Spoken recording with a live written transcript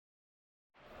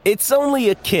It's only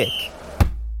a kick,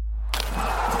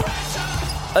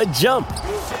 a jump,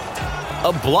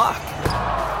 a block.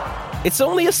 It's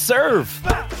only a serve.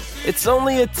 It's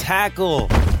only a tackle,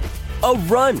 a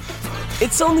run.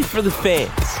 It's only for the fans.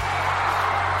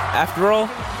 After all,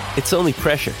 it's only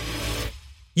pressure.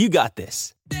 You got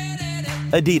this.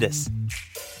 Adidas.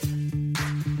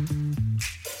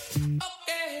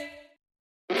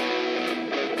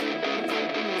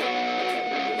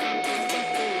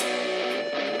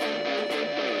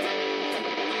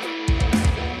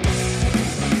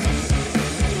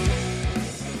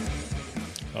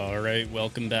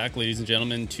 Welcome back, ladies and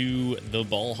gentlemen, to the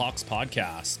Ball Hawks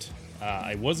podcast.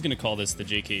 I was going to call this the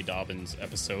J.K. Dobbins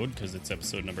episode because it's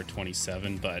episode number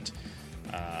 27, but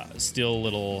still a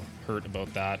little hurt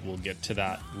about that. We'll get to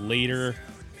that later.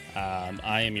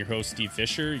 I am your host, Steve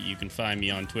Fisher. You can find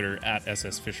me on Twitter at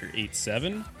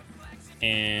ssfisher87.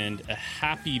 And a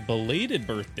happy belated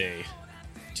birthday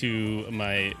to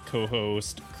my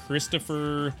co-host,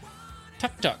 Christopher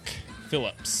Tuck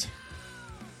Phillips.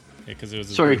 Because it was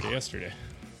his birthday yesterday.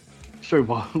 Sorry,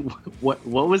 what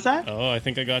was that? Oh, I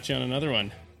think I got you on another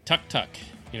one. Tuck.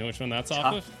 You know which one that's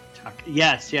off of? Tuck.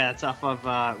 Yes, yeah, it's off of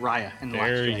Raya. And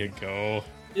there you go.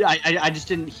 Yeah, I just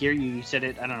didn't hear you. You said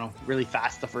it, I don't know, really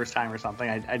fast the first time or something.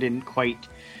 I didn't quite...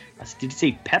 Did you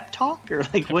say pep talk? Or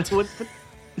like, what's the...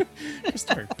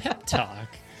 Christopher, pep talk.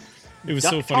 It was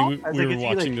so funny. We were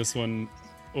watching this one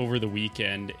over the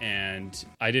weekend, and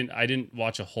I didn't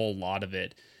watch a whole lot of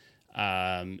it.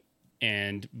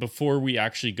 And before we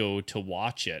actually go to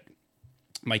watch it,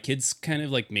 my kids kind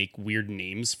of like make weird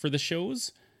names for the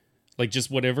shows, like just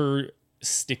whatever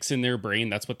sticks in their brain.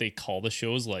 That's what they call the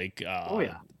shows. Like,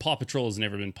 Paw Patrol has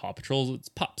never been Paw Patrol. It's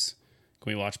Pups.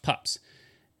 Can we watch Pups?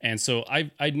 And so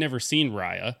I'd never seen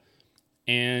Raya.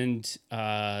 And,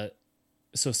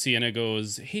 so Sienna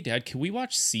goes, "Hey Dad, can we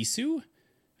watch Sisu?"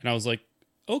 And I was like,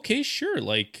 "Okay, sure."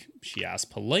 Like, she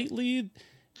asked politely.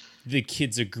 The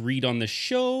kids agreed on the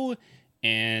show,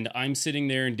 and I'm sitting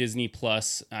there in Disney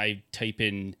Plus. I type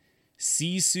in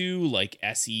Sisu, like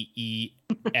Seesoo.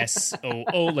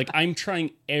 Like, I'm trying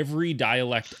every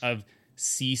dialect of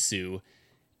Sisu,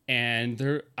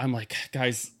 and I'm like,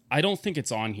 guys, I don't think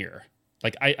it's on here.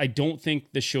 Like, I don't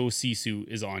think the show Sisu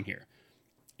is on here.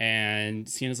 And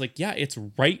Sienna's like, "Yeah, it's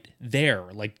right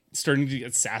there." Like, starting to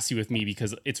get sassy with me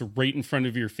because it's right in front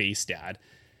of your face, Dad.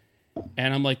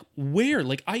 And I'm like, "Where?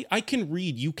 Like, I can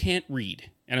read, you can't read."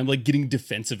 And I'm like getting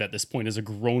defensive at this point as a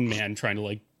grown man trying to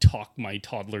like talk my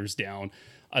toddlers down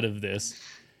out of this.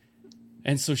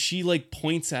 And so she like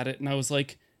points at it, and I was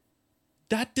like,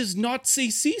 "That does not say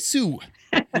Sisu."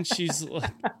 And she's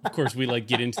like, of course we like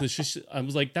get into this. I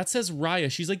was like, "That says Raya."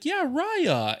 She's like, "Yeah,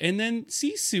 Raya. And then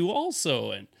Sisu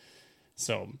also." And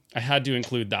so I had to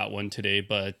include that one today,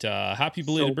 but happy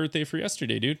belated birthday for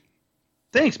yesterday, dude.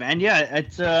 Thanks, man. Yeah,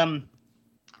 it's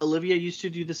Olivia used to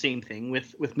do the same thing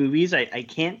with movies. I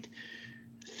can't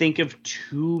think of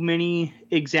too many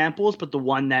examples, but the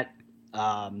one that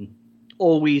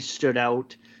always stood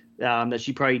out that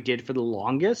she probably did for the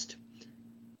longest.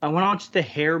 I want to watch the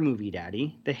Hair movie,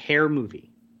 Daddy. The Hair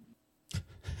movie.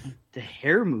 The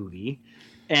Hair movie,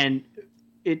 and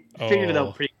it figured it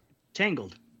out pretty.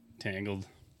 Tangled.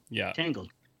 Yeah. Tangled.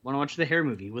 Want to watch the Hair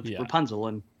movie with Rapunzel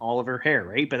and all of her hair,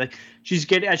 right? But like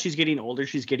as she's getting older,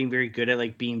 she's getting very good at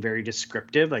like being very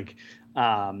descriptive. Like, "Daddy,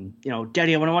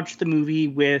 I want to watch the movie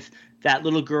with that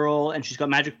little girl, and she's got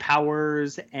magic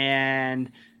powers,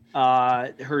 and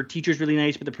her teacher's really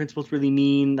nice, but the principal's really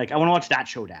mean. Like, I want to watch that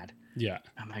show, Dad." Yeah.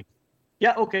 I'm like,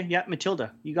 "Yeah, okay, yeah,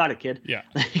 Matilda, you got it, kid." Yeah.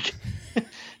 Like,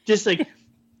 just like.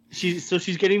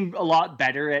 She's getting a lot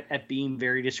better at being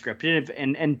very descriptive,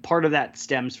 and part of that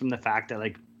stems from the fact that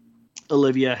like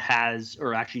Olivia has,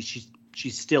 or actually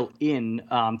she's still in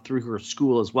through her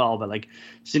school as well, but like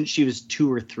since she was 2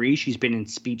 or 3, she's been in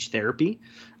speech therapy.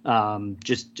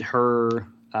 Just her,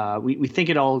 we think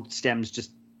it all stems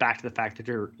just back to the fact that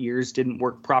her ears didn't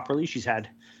work properly. She's had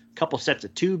a couple sets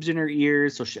of tubes in her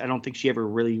ears, so I don't think she ever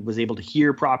really was able to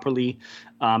hear properly.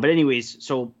 But anyways,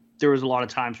 so there was a lot of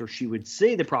times where she would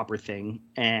say the proper thing,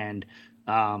 and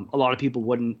a lot of people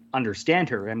wouldn't understand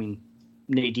her. I mean,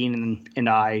 Nadine and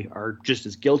I are just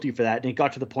as guilty for that. And it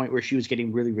got to the point where she was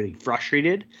getting really, really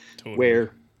frustrated. Totally.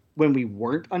 Where when we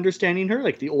weren't understanding her,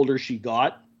 like the older she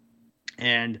got,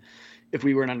 and if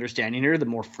we weren't understanding her, the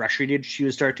more frustrated she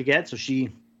would start to get. So she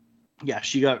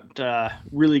got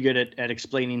really good at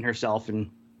explaining herself and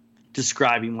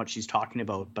describing what she's talking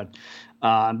about. But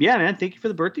yeah, man, thank you for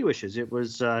the birthday wishes. It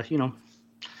was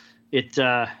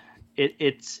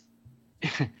it's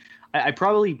I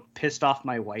probably pissed off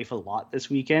my wife a lot this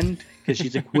weekend because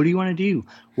she's like, "What do you want to do?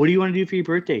 What do you want to do for your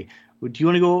birthday?" do you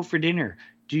want to go out for dinner?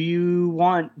 Do you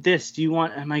want this? Do you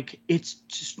want? I'm like, it's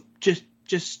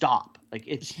just stop. Like,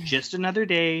 it's just another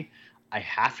day. I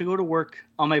have to go to work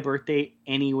on my birthday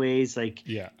anyways. Like,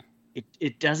 yeah,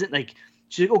 it doesn't, like,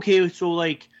 she's like, okay, so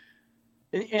like,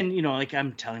 and you know, like,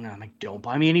 I'm telling her, I'm like, don't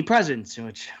buy me any presents,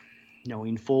 which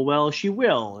knowing full well she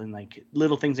will, and like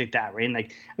little things like that, right? And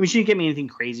like, I mean, she didn't get me anything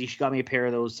crazy. She got me a pair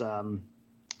of those, I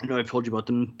know I've told you about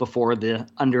them before, the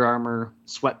Under Armour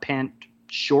sweatpant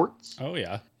shorts. Oh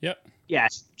yeah, yep. Yeah,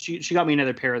 she got me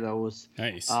another pair of those.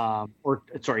 Nice. Or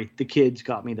sorry, the kids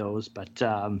got me those, but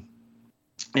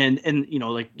and you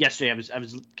know, like yesterday I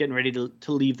was getting ready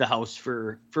to leave the house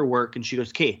for work, and she goes,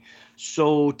 "Okay,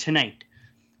 so tonight,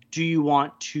 do you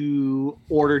want to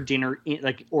order dinner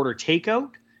like order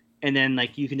takeout, and then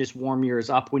like you can just warm yours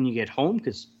up when you get home?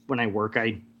 Because when I work,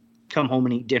 I come home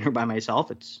and eat dinner by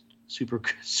myself. It's super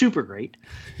great."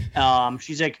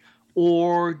 She's like,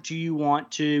 or do you want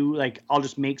to, like, I'll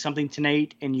just make something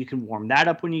tonight and you can warm that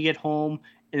up when you get home,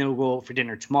 and then we'll go out for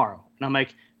dinner tomorrow. And I'm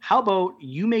like, how about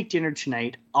you make dinner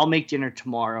tonight, I'll make dinner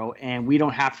tomorrow, and we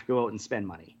don't have to go out and spend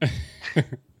money.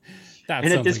 That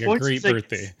sounds like a great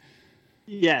birthday. Like,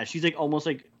 yeah, she's like almost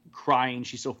like crying.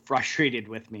 She's so frustrated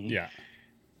with me. Yeah.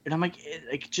 And I'm like,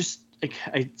 just like,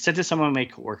 I said to some of my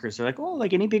coworkers, they're like, oh,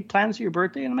 like, any big plans for your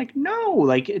birthday? And I'm like, no,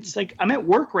 like, it's like, I'm at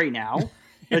work right now.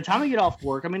 By the time I get off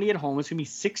work, I'm going to get home. It's going to be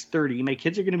 6:30. My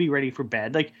kids are going to be ready for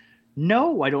bed. Like,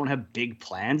 no, I don't have big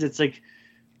plans. It's like,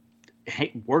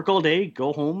 hey, work all day,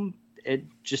 go home. It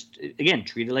just, again,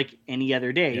 treat it like any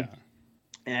other day. Yeah.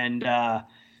 And I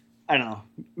don't know.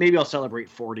 Maybe I'll celebrate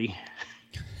 40.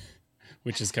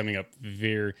 Which is coming up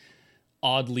very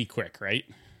oddly quick, right?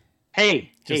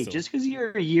 Hey, just because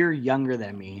you're a year younger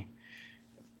than me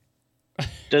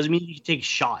doesn't mean you can take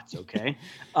shots, okay?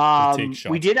 Take shots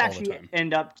we did all actually the time.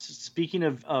 end up, speaking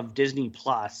of Disney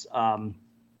Plus,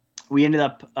 we ended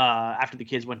up, after the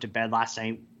kids went to bed last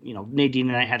night, you know, Nadine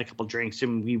and I had a couple drinks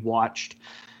and we watched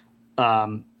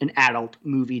an adult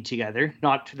movie together.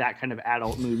 Not that kind of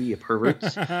adult movie, a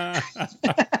perverts. I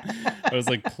was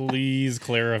like, please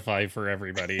clarify for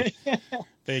everybody.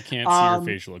 They can't see your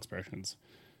facial expressions.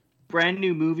 Brand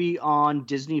new movie on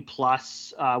Disney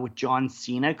Plus with John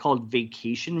Cena called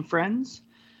Vacation Friends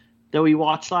that we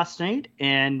watched last night,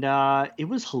 and it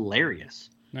was hilarious.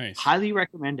 Nice. Highly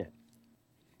recommend it.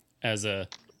 As a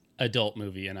adult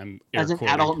movie, and I'm as an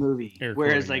adult movie,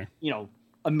 whereas like there. You know,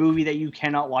 a movie that you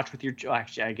cannot watch with your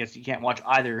actually, I guess you can't watch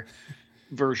either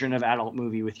version of adult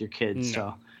movie with your kids. No,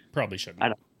 so probably shouldn't. I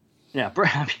don't.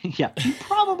 Yeah, you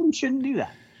probably shouldn't do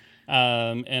that.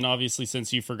 And obviously,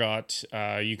 since you forgot,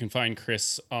 you can find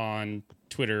Chris on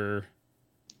Twitter.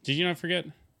 Did you not forget?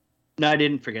 No, I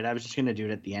didn't forget. I was just going to do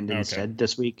it at the end instead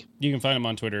this week. You can find him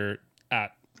on Twitter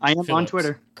at I am on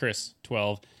Twitter.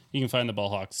 Chris12. You can find the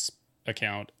Ballhawks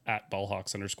account at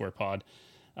Ballhawks_pod.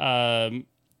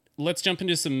 Let's jump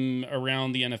into some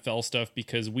around the NFL stuff,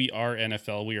 because we are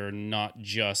NFL. We are not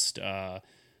just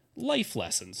life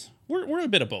lessons. We're a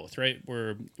bit of both, right?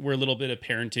 We're a little bit of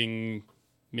parenting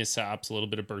mishaps, a little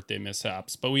bit of birthday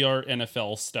mishaps, but we are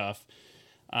NFL stuff.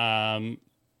 One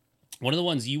of the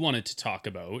ones you wanted to talk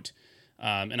about,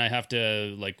 and I have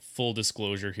to, like, full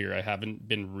disclosure here, I haven't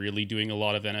been really doing a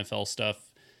lot of NFL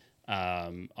stuff.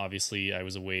 Obviously I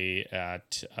was away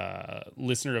at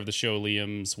listener of the show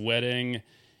Liam's wedding,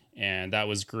 and that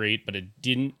was great, but it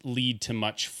didn't lead to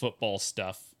much football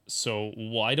stuff. So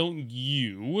why don't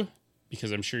you,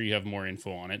 because I'm sure you have more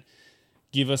info on it,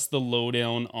 give us the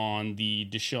lowdown on the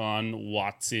Deshaun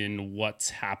Watson, what's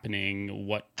happening,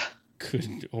 what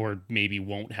could or maybe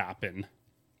won't happen.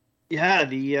 Yeah,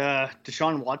 the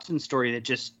Deshaun Watson story that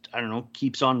just, I don't know,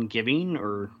 keeps on giving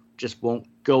or just won't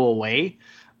go away.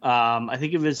 I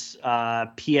think it was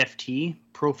PFT,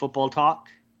 Pro Football Talk,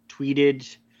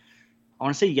 tweeted, I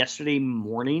want to say yesterday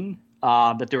morning,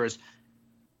 that there was,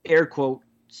 air quotes,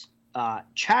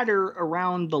 chatter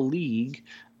around the league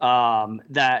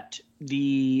that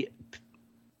the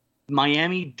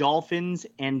Miami Dolphins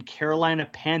and Carolina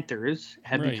Panthers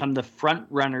have become the front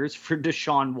runners for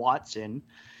Deshaun Watson,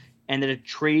 and that a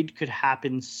trade could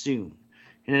happen soon.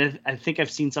 And I think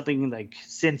I've seen something like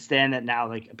since then that now,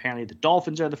 like, apparently the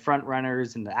Dolphins are the front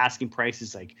runners and the asking price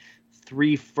is like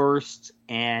 3 firsts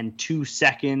and 2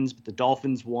 seconds, but the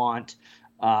Dolphins want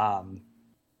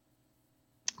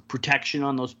protection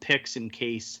on those picks in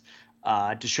case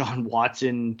Deshaun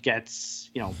Watson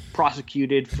gets, you know,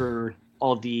 prosecuted for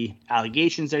all of the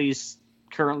allegations that he's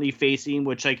currently facing,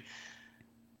 which, like,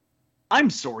 I'm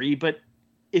sorry, but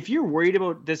if you're worried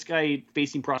about this guy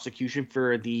facing prosecution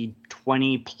for the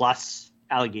 20 plus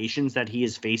allegations that he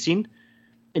is facing,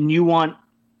 and you want,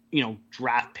 you know,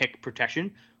 draft pick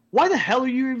protection, why the hell are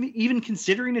you even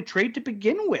considering a trade to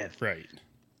begin with? Right.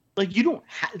 Like, you don't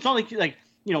it's not like,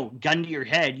 gun to your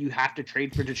head, you have to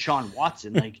trade for Deshaun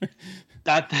Watson. Like,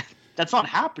 that's not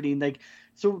happening. Like,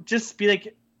 so just be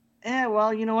like,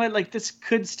 well, you know what? Like, this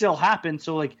could still happen.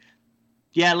 So, like,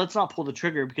 yeah, let's not pull the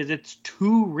trigger because it's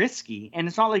too risky. And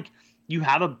it's not like you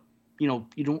have you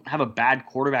don't have a bad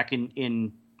quarterback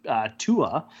in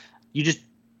Tua. You just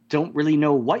don't really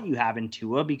know what you have in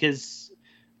Tua because,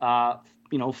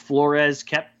 Flores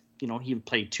kept, he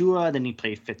played Tua, then he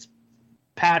played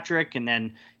Fitzpatrick, and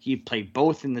then he played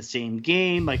both in the same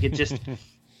game. Like, it just,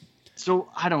 so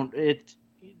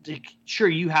sure,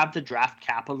 you have the draft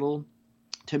capital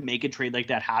to make a trade like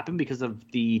that happen because of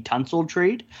the Tunsil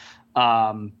trade.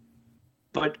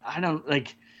 But I don't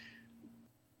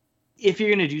if you're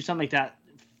going to do something like that,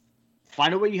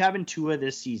 find out what you have in Tua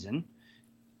this season,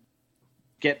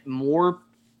 get more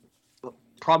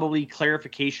probably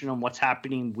clarification on what's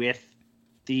happening with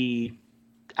the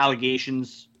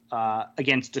allegations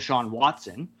against Deshaun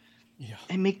Watson,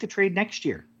 and make the trade next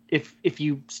year if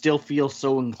you still feel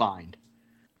so inclined.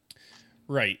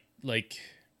 Right. Like,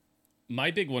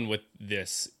 my big one with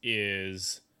this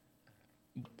is,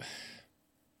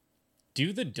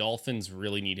 do the Dolphins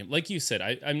really need him? Like you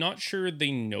said, I'm not sure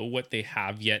they know what they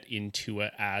have yet in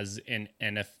Tua as an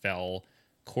NFL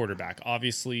quarterback.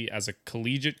 Obviously, as a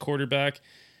collegiate quarterback,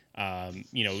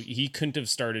 he couldn't have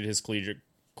started his collegiate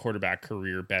quarterback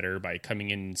career better by coming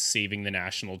in and saving the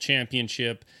national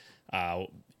championship,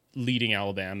 leading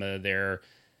Alabama there.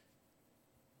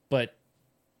 But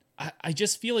I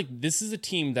just feel like this is a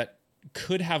team that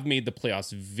could have made the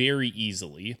playoffs very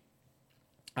easily.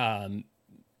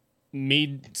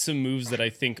 Made some moves that I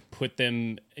think put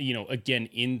them, again,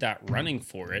 in that running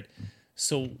for it.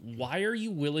 So why are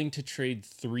you willing to trade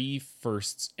 3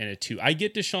 firsts and a 2? I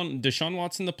get Deshaun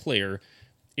Watson, the player,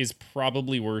 is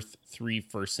probably worth 3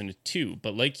 firsts and a 2.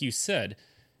 But like you said,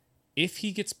 if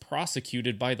he gets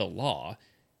prosecuted by the law,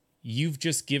 you've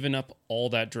just given up all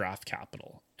that draft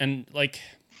capital. And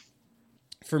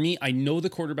for me, I know the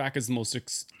quarterback is the most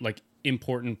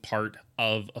important part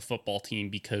of a football team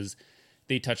because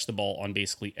they touch the ball on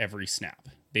basically every snap.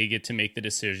 They get to make the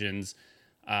decisions.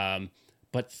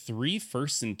 But 3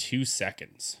 firsts and 2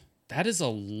 seconds, that is a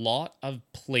lot of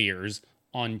players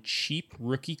on cheap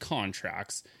rookie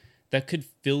contracts that could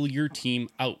fill your team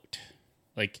out.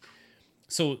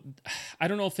 So I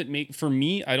don't know if for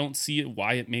me, I don't see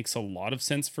why it makes a lot of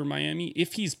sense for Miami.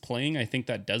 If he's playing, I think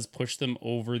that does push them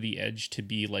over the edge to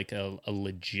be like a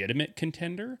legitimate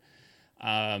contender.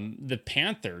 The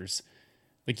Panthers,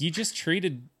 you just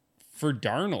traded for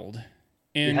Darnold.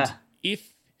 And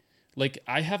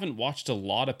I haven't watched a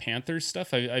lot of Panthers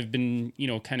stuff. I've been,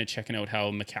 kind of checking out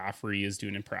how McCaffrey is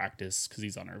doing in practice because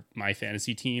he's on my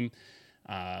fantasy team.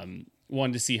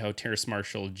 Wanted to see how Terrace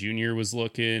Marshall Jr. was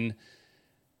looking.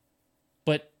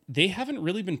 But they haven't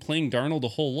really been playing Darnold a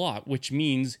whole lot, which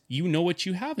means you know what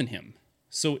you have in him.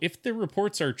 So if the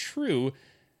reports are true,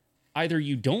 either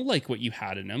you don't like what you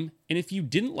had in him, and if you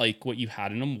didn't like what you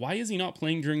had in him, why is he not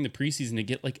playing during the preseason to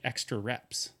get extra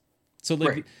reps? So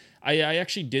right. I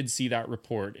actually did see that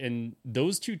report, and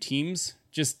those two teams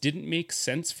just didn't make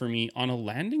sense for me on a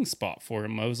landing spot for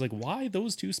him. I was like, why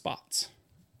those 2 spots?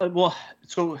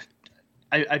 So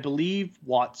I believe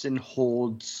Watson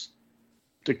holds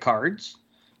the cards.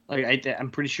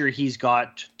 I'm pretty sure he's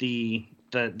got the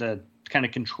kind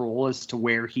of control as to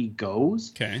where he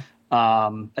goes. Okay.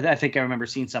 I think I remember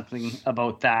seeing something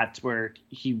about that where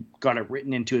he got it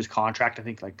written into his contract, I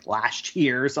think last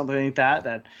year or something like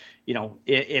that,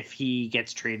 if he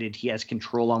gets traded, he has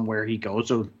control on where he goes.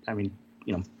 So,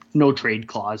 no trade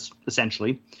clause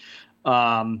essentially.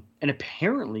 And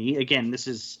apparently, again, this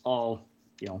is all,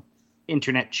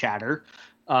 internet chatter.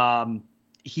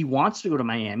 He wants to go to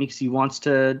Miami because he wants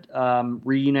to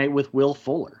reunite with Will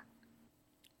Fuller.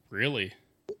 Really?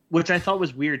 Which I thought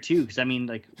was weird too, because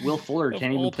Will Fuller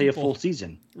can't even play a full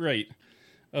season. Right.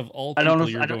 Of all people, I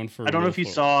don't know if you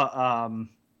saw.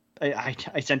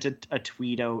 I sent a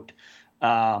tweet out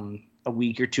a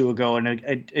week or 2 ago, and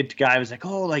a guy was like,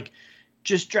 "Oh,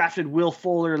 just drafted Will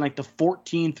Fuller in the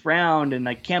 14th round, and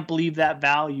I can't believe that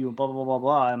value." And blah blah blah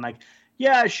blah. I'm like,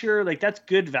 yeah, sure, that's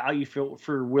good value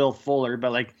for Will Fuller,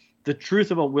 but the truth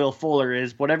about Will Fuller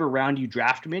is whatever round you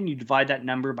draft him in, you divide that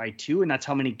number by 2, and that's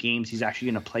how many games he's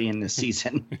actually going to play in this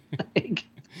season.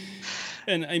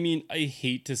 And I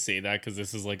hate to say that because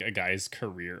this is a guy's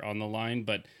career on the line,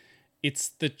 but it's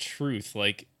the truth.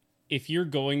 If you're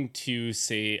going to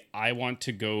say, I want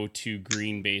to go to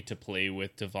Green Bay to play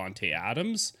with Devontae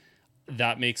Adams,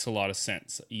 that makes a lot of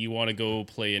sense. You want to go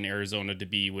play in Arizona to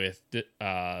be with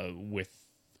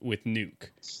with Nuke.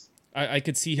 I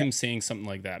could see him saying something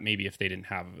like that, maybe if they didn't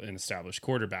have an established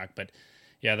quarterback. But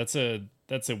yeah, that's a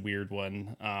weird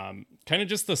one. Kind of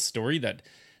just the story that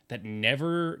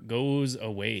never goes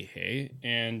away, hey?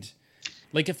 And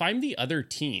like, if I'm the other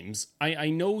teams, I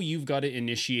know you've got to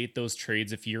initiate those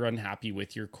trades if you're unhappy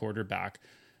with your quarterback,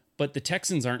 but the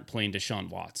Texans aren't playing Deshaun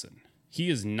Watson. He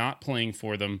is not playing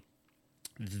for them.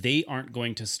 They aren't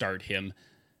going to start him.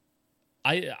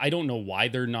 I don't know why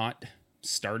they're not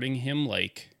starting him.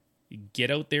 Like,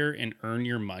 get out there and earn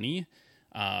your money.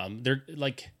 They're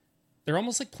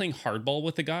almost like playing hardball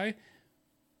with a guy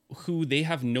who they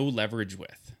have no leverage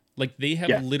with. Like, they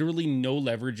have literally no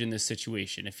leverage in this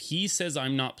situation. If he says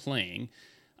I'm not playing,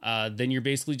 then you're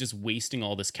basically just wasting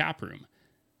all this cap room.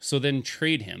 So then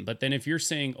trade him. But then if you're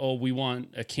saying, oh, we want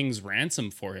a king's ransom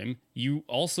for him, you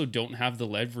also don't have the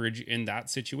leverage in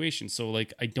that situation. So,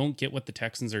 like, I don't get what the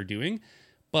Texans are doing,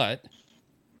 but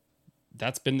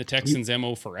that's been the Texans'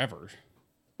 MO forever.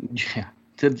 Yeah.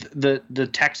 The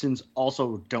Texans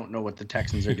also don't know what the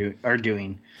Texans are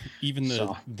doing. Even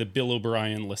the Bill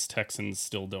O'Brien-less Texans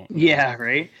still don't know. Yeah,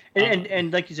 right.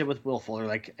 And like you said with Will Fuller,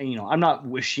 like, you know, I'm not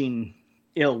wishing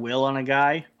ill will on a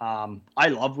guy. I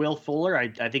love Will Fuller.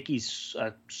 I think he's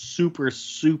a super,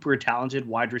 super talented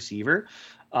wide receiver.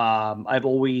 I've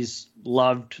always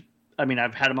loved, I mean,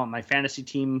 I've had him on my fantasy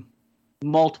team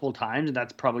multiple times, and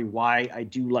that's probably why I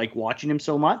do like watching him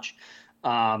so much.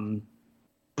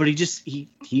 But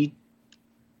he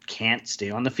can't stay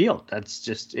on the field. That's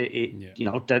just it. You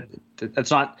know,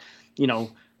 that's not, you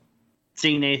know,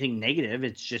 saying anything negative.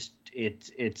 It's just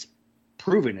it's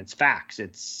proven. It's facts.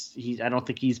 I don't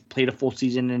think he's played a full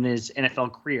season in his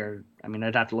NFL career. I mean,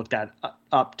 I'd have to look that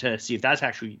up to see if that's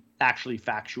actually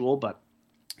factual. But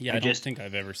yeah, I don't think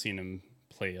I've ever seen him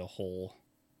play a whole.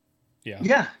 Yeah.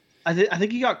 Yeah, I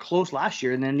think he got close last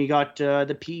year, and then he got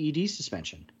the PED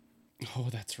suspension. Oh,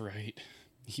 that's right.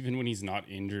 Even when he's not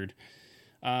injured.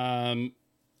 Okay,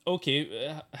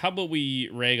 how about we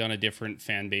rag on a different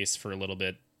fan base for a little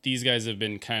bit? These guys have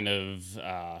been kind of,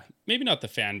 maybe not the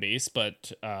fan base,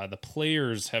 but the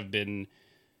players have been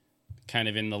kind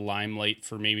of in the limelight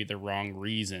for maybe the wrong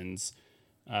reasons.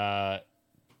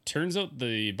 Turns out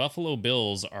the Buffalo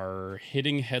Bills are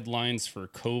hitting headlines for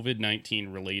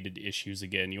COVID-19 related issues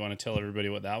again. You want to tell everybody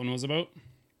what that one was about?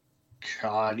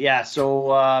 God, yeah.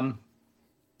 So, I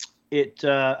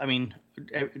mean,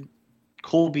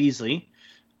 Cole Beasley,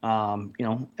 you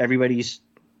know, everybody's,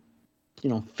 you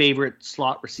know, favorite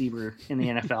slot receiver in the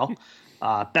NFL,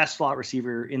 best slot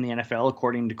receiver in the NFL,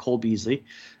 according to Cole Beasley.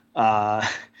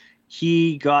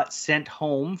 He got sent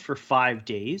home for 5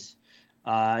 days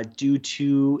due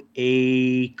to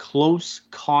a close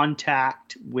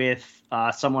contact with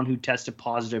someone who tested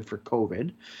positive for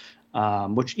COVID,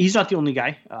 which he's not the only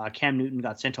guy. Cam Newton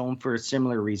got sent home for a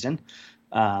similar reason.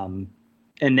 And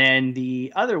then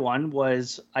the other one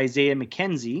was Isaiah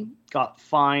McKenzie got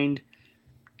fined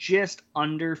just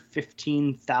under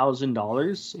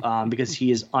 $15,000 because he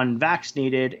is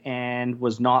unvaccinated and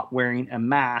was not wearing a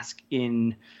mask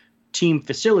in team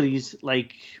facilities.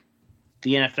 Like,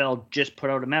 the NFL just put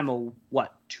out a memo,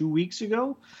 2 weeks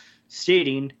ago,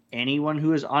 stating anyone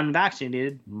who is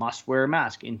unvaccinated must wear a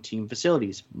mask in team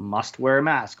facilities, must wear a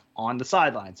mask on the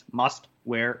sidelines, must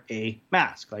wear a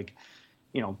mask. Like,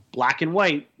 you know, black and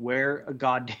white, wear a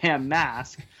goddamn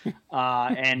mask.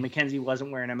 And McKenzie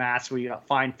wasn't wearing a mask, so he got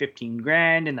fined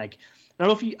 $15,000. And like, I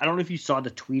don't know if you saw the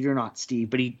tweet or not, Steve,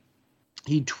 but he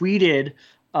tweeted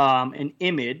an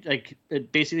image, like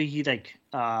basically he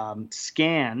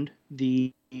scanned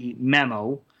the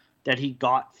memo that he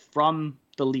got from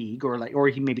the league, or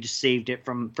he maybe just saved it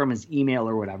from his email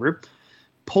or whatever,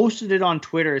 posted it on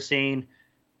Twitter saying,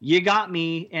 "You got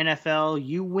me, NFL,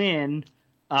 you win."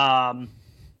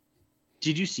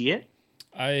 Did you see it?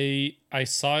 I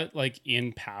saw it like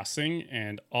in passing,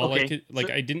 and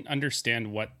I didn't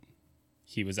understand what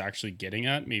he was actually getting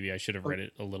at. Maybe I should have read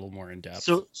it a little more in depth.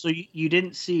 So you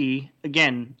didn't see,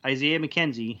 again, Isaiah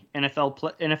McKenzie,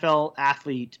 NFL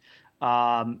athlete,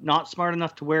 not smart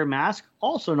enough to wear a mask,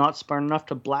 also not smart enough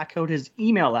to black out his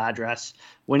email address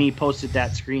when he posted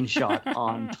that screenshot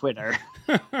on Twitter.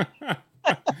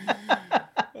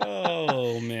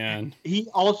 Oh, man. He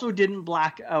also didn't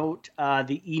black out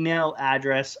the email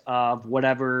address of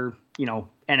whatever, you know,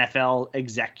 NFL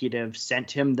executive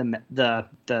sent him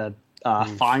the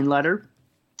fine letter.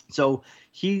 So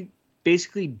he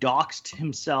basically doxed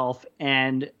himself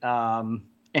and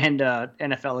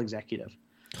NFL executive.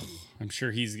 I'm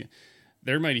sure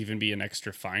there might even be an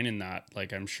extra fine in that.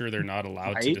 Like, I'm sure they're not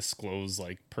allowed to disclose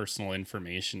like personal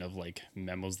information of like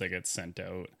memos that get sent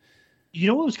out. You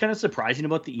know what was kind of surprising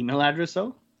about the email address,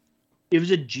 though? it was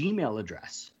a Gmail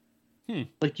address.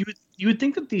 Like you would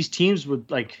think that these teams would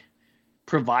like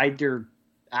provide their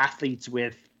athletes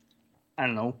with, I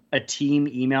don't know, a team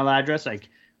email address like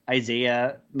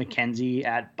Isaiah McKenzie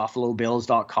at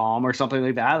buffalobills.com or something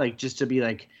like that. Like just to be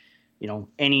like, you know,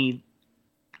 any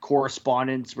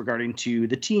correspondence regarding to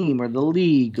the team or the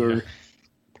league or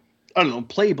I don't know,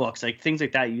 playbooks, like things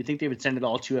like that. You think they would send it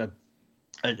all to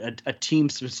a team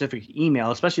specific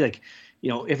email, especially like, you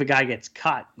know, if a guy gets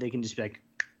cut, they can just be like,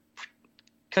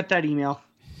 cut that email,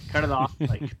 cut it off,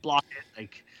 like block it.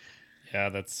 Like, yeah,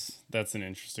 that's an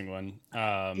interesting one.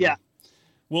 Yeah.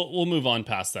 We'll move on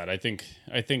past that. I think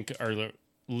our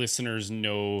listeners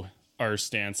know our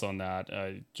stance on that.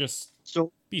 Just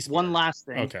so be smart. One last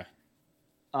thing. Okay.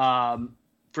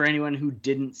 For anyone who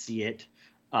didn't see it,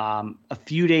 a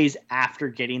few days after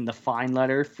getting the fine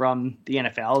letter from the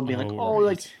NFL and being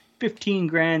like 15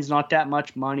 grand's not that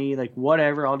much money, like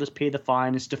whatever, I'll just pay the fine.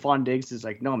 And Stephon Diggs is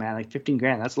like, no man, like 15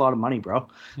 grand, that's a lot of money, bro.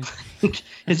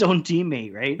 His own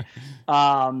teammate, right?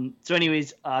 So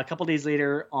anyways, a couple days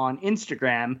later on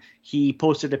Instagram, he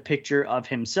posted a picture of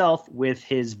himself with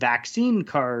his vaccine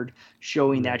card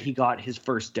showing that he got his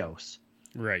first dose.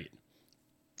 Right.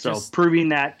 So proving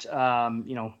that,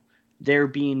 you know, there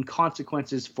being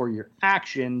consequences for your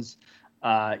actions,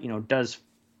 you know, does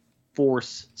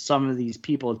force some of these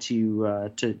people to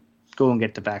go and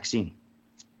get the vaccine.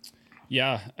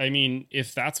 Yeah, I mean,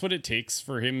 if that's what it takes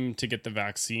for him to get the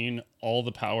vaccine, all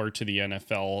the power to the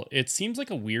NFL. It seems like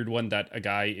a weird one that a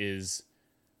guy is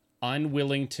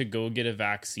unwilling to go get a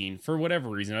vaccine for whatever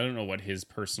reason. I don't know what his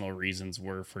personal reasons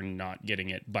were for not getting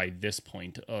it by this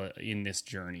point in this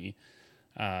journey.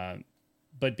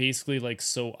 But basically, like,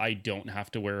 so I don't have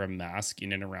to wear a mask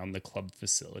in and around the club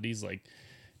facilities. Like,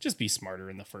 just be smarter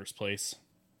in the first place.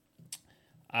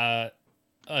 A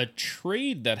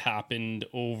trade that happened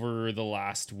over the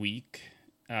last week.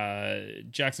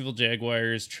 Jacksonville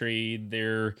Jaguars trade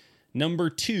their number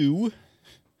 2.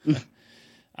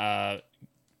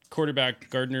 Quarterback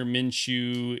Gardner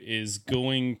Minshew is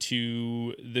going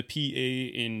to the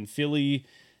PA in Philly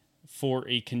for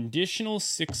a conditional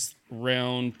 6th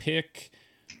round pick.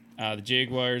 The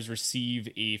Jaguars receive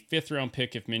a 5th round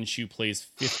pick if Minshew plays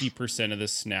 50% of the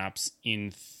snaps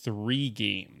in 3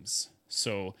 games.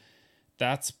 So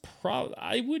that's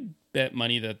I would bet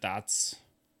money that that's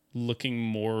looking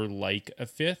more like a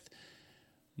 5th.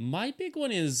 My big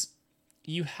one is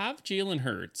you have Jalen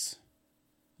Hurts.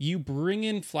 You bring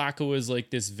in Flacco as like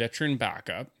this veteran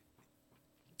backup.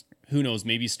 Who knows,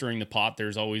 maybe stirring the pot.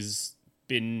 There's always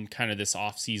been kind of this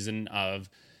offseason of,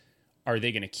 are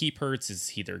they going to keep Hurts? Is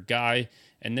he their guy?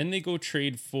 And then they go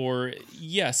trade for,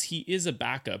 yes, he is a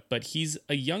backup, but he's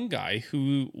a young guy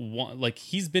who,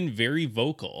 he's been very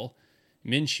vocal,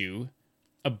 Minshew,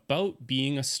 about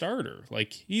being a starter.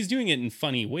 Like, he's doing it in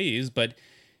funny ways, but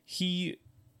he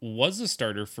was a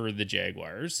starter for the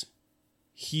Jaguars.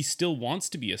 He still wants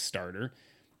to be a starter.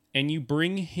 And you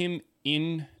bring him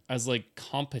in as, like,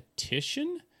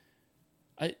 competition?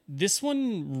 This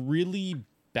one really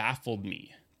baffled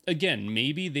me. Again,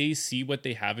 maybe they see what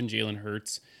they have in Jalen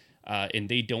Hurts and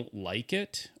they don't like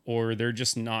it, or they're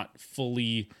just not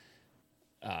fully,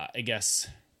 I guess,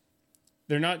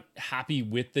 they're not happy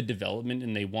with the development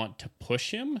and they want to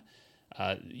push him.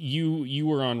 You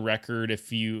were on record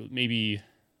maybe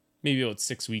about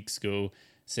 6 weeks ago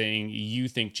saying you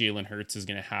think Jalen Hurts is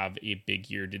going to have a big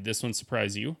year. Did this one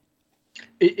surprise you?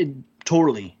 It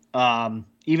totally.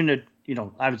 Even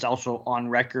I was also on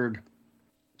record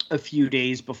a few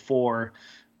days before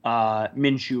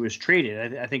Minshew was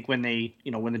traded. I think when the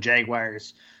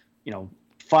Jaguars,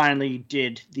 finally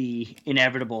did the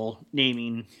inevitable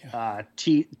naming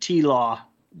T-Law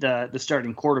the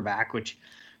starting quarterback, which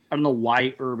I don't know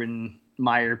why Urban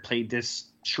Meyer played this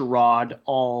charade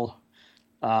all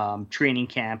training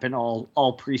camp and all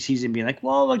preseason, being like,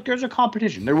 well, like there's a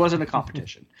competition. There wasn't a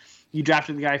competition. You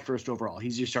drafted the guy first overall.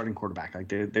 He's your starting quarterback.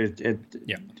 Like it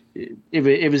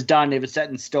was done. It was set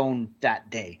in stone that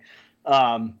day.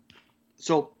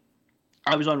 So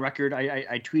I was on record.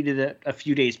 I tweeted it a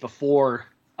few days before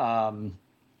the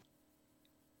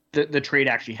trade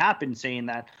actually happened, saying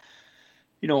that,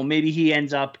 maybe he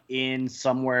ends up in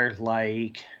somewhere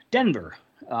like Denver,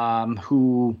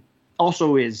 who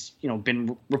also is,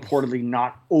 been reportedly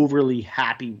not overly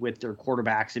happy with their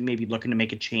quarterbacks and maybe looking to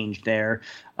make a change there.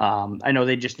 I know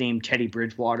they just named Teddy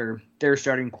Bridgewater their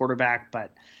starting quarterback,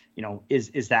 but,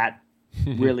 is that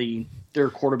really their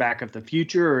quarterback of the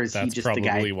future, or is he just the guy? That's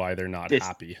probably why they're not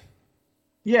happy.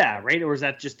 Yeah, right? Or is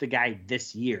that just the guy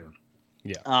this year?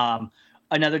 Yeah.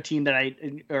 Another team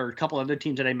or a couple other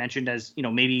teams that I mentioned as,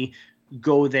 maybe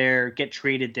go there, get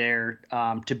traded there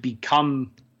to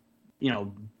become,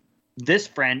 this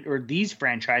these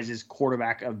franchises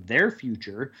quarterback of their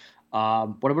future.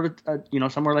 What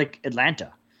about somewhere like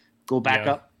Atlanta? Go back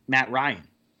up Matt Ryan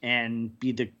and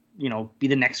be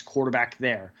the next quarterback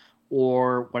there.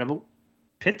 Or what about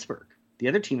Pittsburgh, the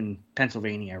other team in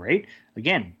Pennsylvania, right?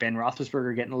 Again, Ben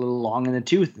Roethlisberger getting a little long in the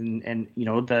tooth, and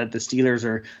the Steelers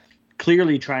are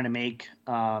clearly trying to make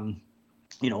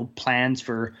plans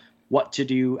for what to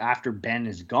do after Ben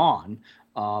is gone.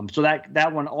 So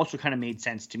that one also kind of made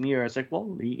sense to me. Where I was like,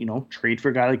 well, trade for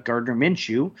a guy like Gardner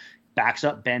Minshew, backs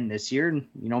up Ben this year, and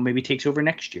maybe takes over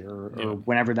next year or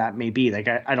whenever that may be. Like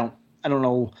I don't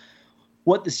know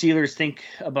what the Steelers think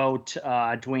about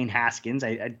Dwayne Haskins.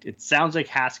 It sounds like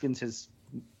Haskins has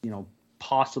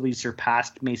possibly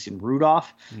surpassed Mason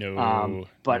Rudolph.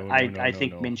 I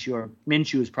think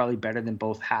Minshew is probably better than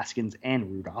both Haskins and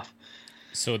Rudolph.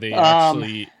 So they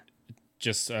actually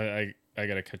just I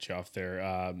gotta cut you off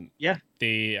there.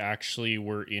 They actually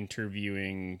were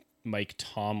interviewing Mike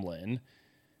Tomlin.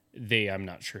 I'm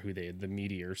not sure who the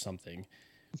media or something.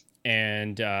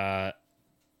 And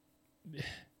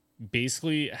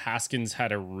basically Haskins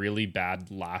had a really bad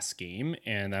last game,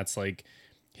 and that's like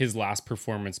his last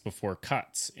performance before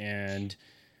cuts. And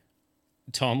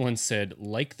Tomlin said,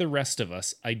 like the rest of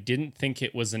us, I didn't think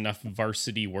it was enough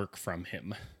varsity work from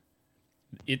him.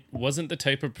 It wasn't the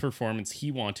type of performance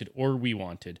he wanted or we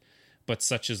wanted, but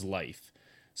such is life.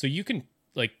 So you can,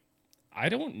 I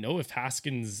don't know if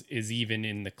Haskins is even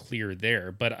in the clear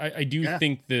there, but I do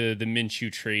think the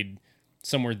Minshew trade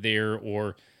somewhere there,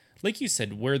 or like you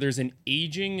said, where there's an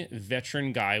aging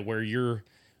veteran guy where you're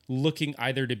looking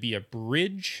either to be a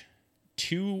bridge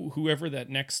to whoever that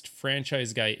next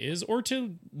franchise guy is, or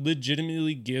to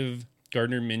legitimately give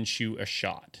Gardner Minshew a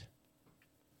shot.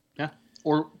 Yeah.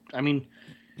 Or, I don't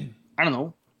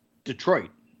know, Detroit.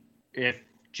 If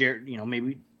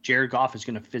maybe Jared Goff is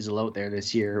going to fizzle out there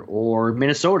this year, or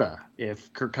Minnesota.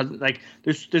 If Kirk Cousins,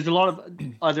 there's a lot of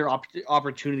other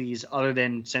opportunities other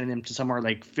than sending them to somewhere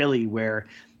like Philly, where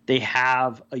they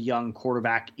have a young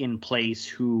quarterback in place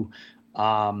who,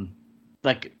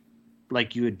 like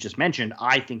you had just mentioned,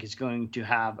 I think is going to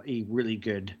have a really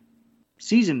good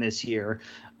season this year.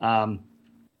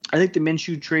 I think the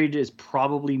Minshew trade is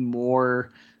probably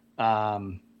more,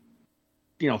 Hurts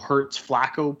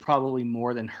Flacco probably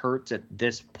more than Hurts at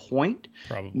this point.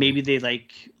 Probably. Maybe they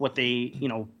like what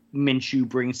Minshew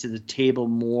brings to the table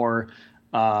more.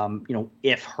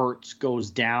 If Hurts goes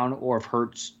down or if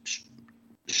Hurts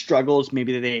struggles,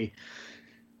 maybe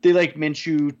they like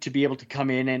Minshew to be able to come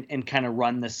in and kind of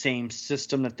run the same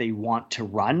system that they want to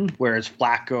run. Whereas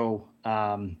Flacco,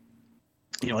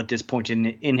 at this point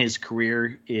in his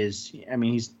career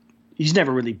he's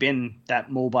never really been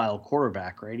that mobile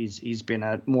quarterback, right? He's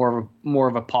been more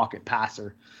of a pocket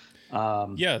passer.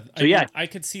 I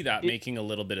could see that making a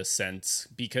little bit of sense,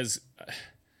 because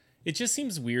it just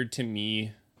seems weird to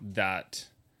me that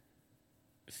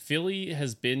Philly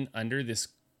has been under this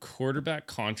quarterback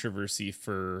controversy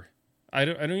for I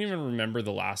don't even remember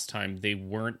the last time they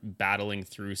weren't battling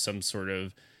through some sort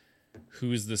of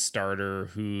who's the starter,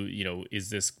 who is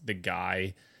this the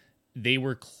guy. They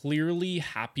were clearly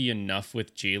happy enough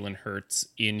with Jalen Hurts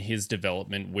in his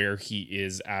development where he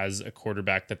is as a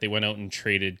quarterback that they went out and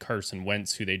traded Carson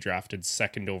Wentz, who they drafted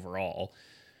second overall.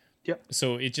 Yep.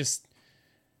 So it just,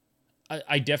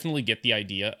 I definitely get the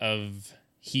idea of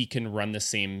he can run the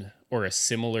same or a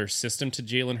similar system to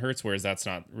Jalen Hurts, whereas that's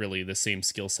not really the same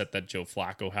skill set that Joe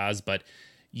Flacco has. But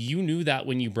you knew that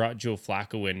when you brought Joe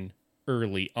Flacco in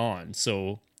early on.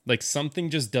 So something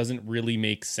just doesn't really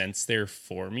make sense there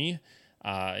for me,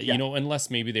 unless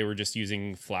maybe they were just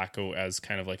using Flacco as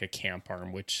kind of like a camp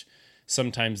arm, which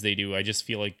sometimes they do. I just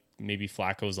feel like maybe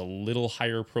Flacco's a little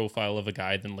higher profile of a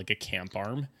guy than like a camp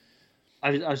arm.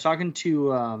 I was talking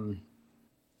to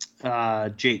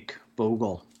Jake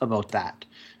Bogle about that,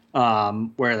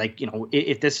 where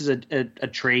if this is a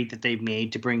trade that they've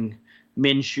made to bring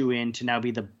Minshew in to now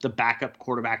be the backup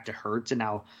quarterback to Hurts, and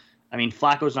now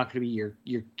Flacco's not going to be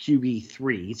your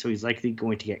QB3, so he's likely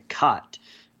going to get cut.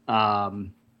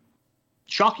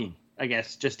 Shocking, I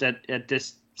guess, just at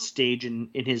this stage in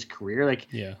his career. I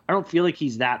don't feel like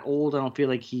he's that old. I don't feel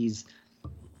like he's,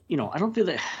 I don't feel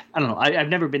that, I don't know. I've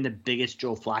never been the biggest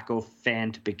Joe Flacco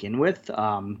fan to begin with.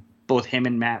 Both him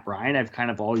and Matt Ryan, I've kind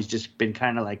of always just been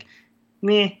kind of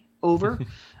meh, over.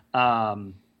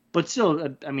 But still,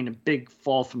 a big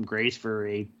fall from grace for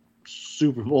a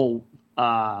Super Bowl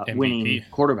winning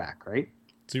quarterback, right?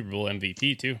 Super Bowl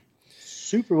MVP too.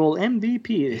 Super Bowl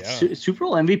MVP. Yeah. Super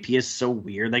Bowl MVP is so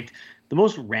weird. The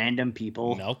most random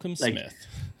people. Malcolm Smith.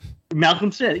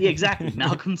 Malcolm Smith. Yeah, exactly.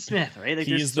 Malcolm Smith, right? Like,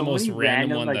 he is the most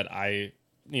random one that I,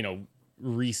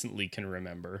 recently can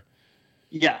remember.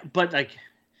 Yeah, but I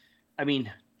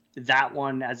mean, that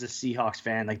one as a Seahawks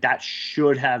fan, that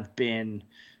should have been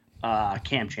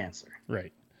Cam Chancellor.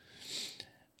 Right.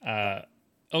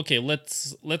 Okay,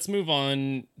 let's move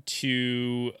on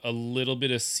to a little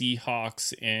bit of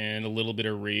Seahawks and a little bit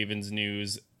of Ravens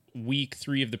news. Week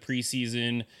 3 of the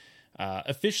preseason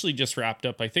officially just wrapped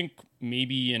up, I think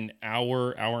maybe an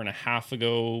hour and a half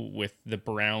ago, with the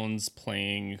Browns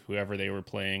playing whoever they were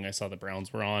playing. I saw the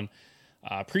Browns were on.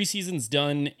 Preseason's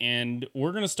done, and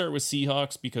we're going to start with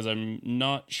Seahawks because I'm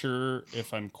not sure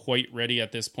if I'm quite ready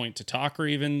at this point to talk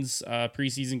Ravens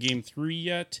preseason game 3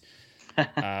 yet.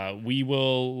 We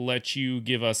will let you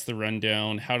give us the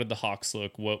rundown. How did the Hawks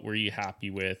look? What were you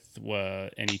happy with?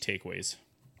 Any takeaways?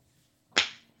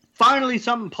 Finally,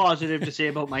 something positive to say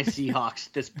about my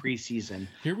Seahawks this preseason.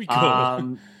 Here we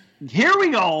go. Here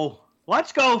we go.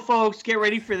 Let's go, folks. Get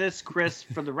ready for this, Chris,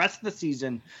 for the rest of the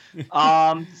season.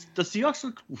 The Seahawks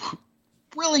look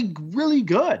really, really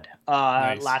good.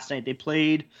 Nice. Last night they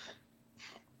played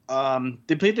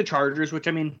the Chargers, which,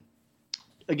 I mean,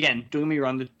 again, don't get me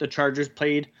wrong, the Chargers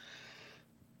played,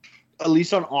 at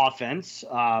least on offense.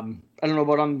 I don't know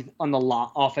about on the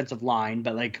offensive line,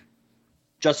 but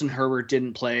Justin Herbert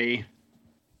didn't play.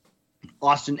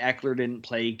 Austin Eckler didn't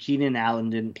play. Keenan Allen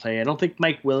didn't play. I don't think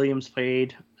Mike Williams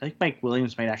played. I think Mike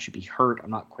Williams might actually be hurt. I'm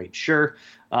not quite sure.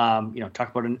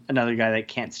 Talk about another guy that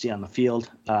can't stay on the field,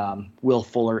 Will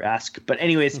Fuller-esque. But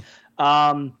anyways,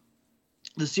 the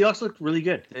Seahawks looked really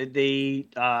good. They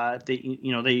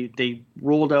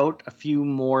rolled out a few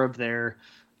more of their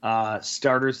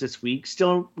starters this week.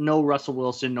 Still no Russell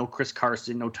Wilson, no Chris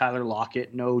Carson, no Tyler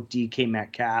Lockett, no DK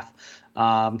Metcalf.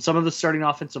 Some of the starting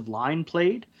offensive line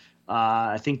played.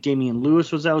 I think Damian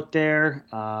Lewis was out there.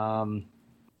 I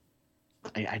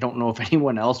don't know if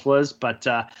anyone else was, but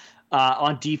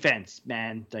on defense,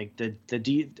 man, I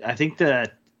think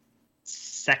the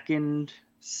second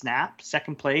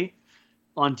play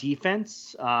on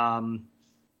defense,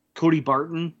 Cody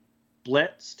Barton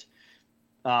blitzed,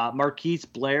 Marquise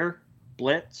Blair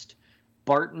blitzed,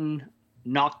 Barton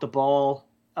knocked the ball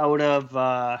out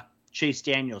of Chase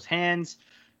Daniel's hands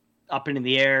up into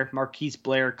the air. Marquise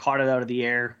Blair caught it out of the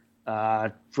air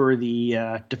for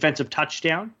the defensive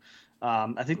touchdown.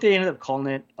 I think they ended up calling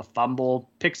it a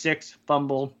fumble, pick six,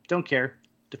 fumble, don't care.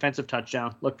 Defensive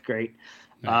touchdown, looked great.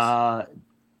 Nice.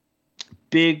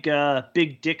 Big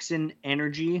Dixon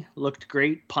energy, looked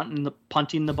great punting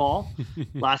the ball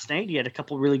last night. He had a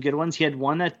couple really good ones. He had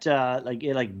one that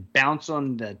it bounced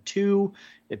on the 2,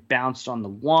 it bounced on the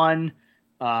 1.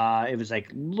 It was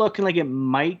looking like it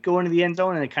might go into the end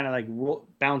zone, and it kind of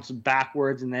bounced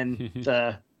backwards, and then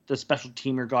the special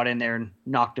teamer got in there and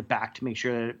knocked it back to make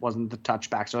sure that it wasn't the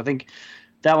touchback. So I think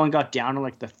that one got down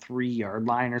to the 3-yard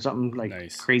line or something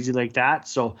nice. Crazy like that.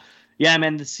 So yeah,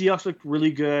 man, the Seahawks looked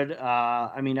really good.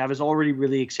 I was already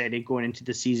really excited going into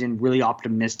the season, really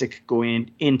optimistic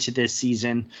going into this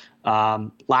season.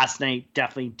 Last night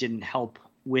definitely didn't help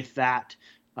with that.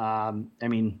 Like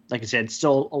I said,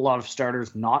 still a lot of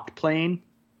starters not playing,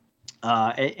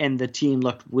 and the team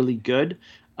looked really good.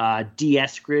 D.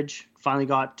 Eskridge finally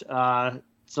got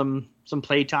some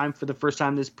play time for the first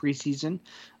time this preseason.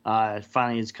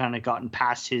 Finally has kind of gotten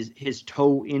past his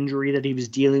toe injury that he was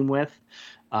dealing with.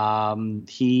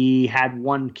 He had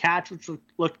one catch, which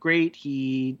looked great.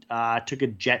 He took a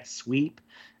jet sweep,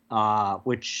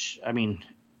 which, I don't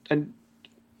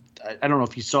know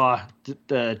if you saw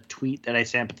the tweet that I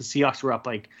sent, but the Seahawks were up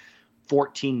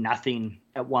 14-0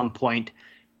 at one point.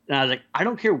 And I was like, I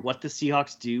don't care what the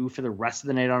Seahawks do for the rest of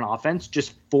the night on offense.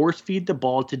 Just force feed the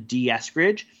ball to D.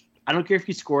 Eskridge. I don't care if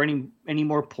you score any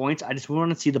more points. I just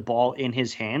want to see the ball in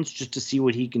his hands just to see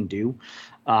what he can do.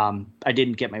 I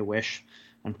didn't get my wish,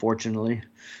 unfortunately.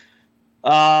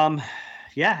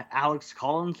 Alex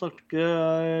Collins looked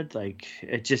good.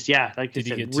 It just, like I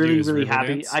said, really, really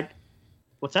happy.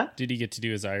 What's that? Did he get to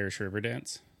do his Irish River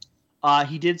dance?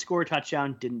 He did score a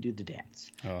touchdown, didn't do the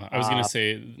dance. Oh, I was going to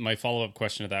say, my follow-up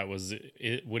question to that was,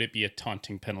 would it be a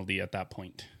taunting penalty at that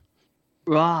point?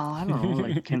 Well, I don't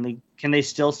know. Can they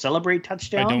still celebrate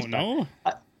touchdowns? I don't know.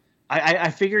 I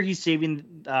figure he's saving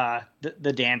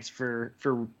the dance for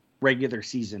regular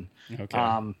season.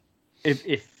 Okay.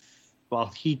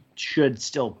 He should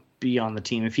still be on the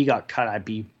team. If he got cut, I'd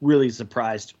be really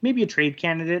surprised. Maybe a trade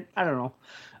candidate. I don't know.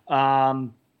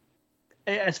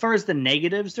 As far as the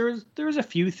negatives, there was a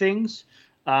few things.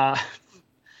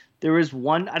 There was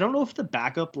one. I don't know if the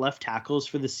backup left tackles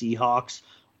for the Seahawks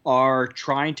are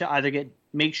trying to either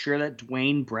make sure that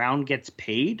Dwayne Brown gets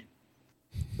paid,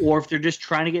 or if they're just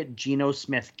trying to get Geno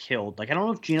Smith killed. Like, I don't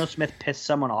know if Geno Smith pissed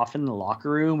someone off in the locker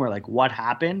room or like what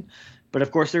happened. But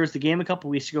of course, there was the game a couple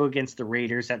weeks ago against the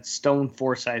Raiders that Stone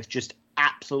Forsythe just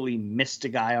absolutely missed a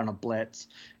guy on a blitz,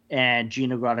 and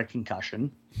Geno got a concussion.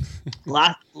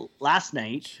 Last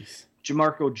night, jeez.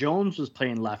 Jamarco Jones was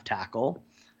playing left tackle,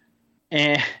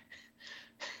 and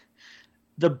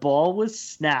the ball was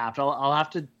snapped. I'll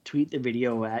have to tweet the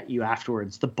video at you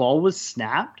afterwards. The ball was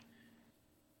snapped,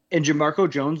 and Jamarco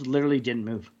Jones literally didn't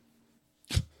move.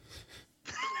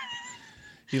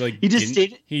 He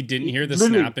didn't hear the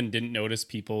snap and didn't notice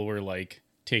people were like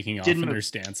taking off in their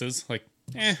stances. Like,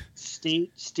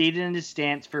 stayed in his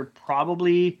stance for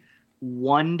probably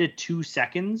 1 to 2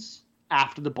 seconds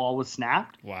after the ball was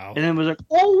snapped. Wow. And then was like,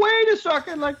 oh, wait a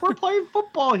second. Like, we're playing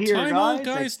football here,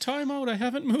 guys. Time out. I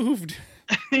haven't moved.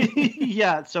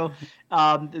 Yeah. So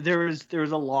there was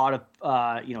a lot of,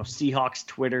 Seahawks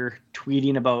Twitter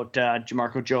tweeting about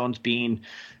Jamarco Jones being,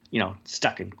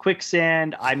 stuck in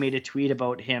quicksand. I made a tweet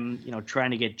about him,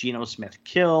 trying to get Geno Smith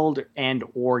killed and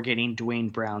or getting Dwayne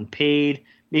Brown paid.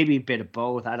 Maybe a bit of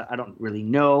both. I don't really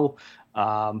know.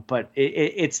 But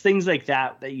it's things like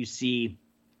that you see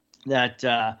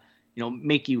that,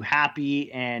 make you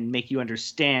happy and make you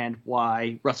understand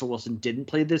why Russell Wilson didn't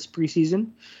play this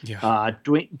preseason. Yeah.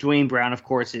 Dwayne Brown, of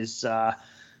course, is they're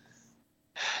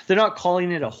not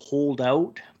calling it a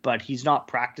holdout, but he's not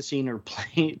practicing or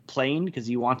playing because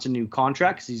he wants a new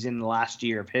contract because he's in the last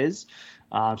year of his.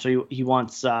 So he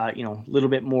wants, a little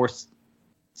bit more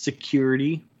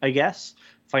security, I guess,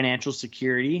 financial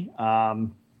security.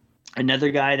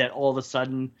 Another guy that all of a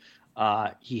sudden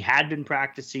he had been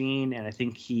practicing, and I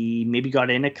think he maybe got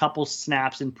in a couple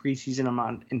snaps in preseason. I'm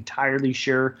not entirely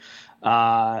sure.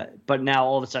 But now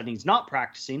all of a sudden he's not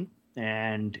practicing,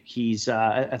 and he's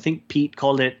I think Pete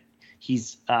called it,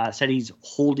 he's said he's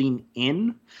holding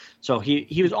in. So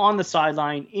he was on the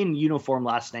sideline in uniform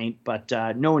last night, but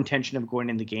no intention of going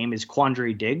in the game. Is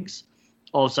Quandre Diggs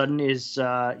all of a sudden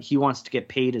he wants to get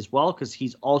paid as well because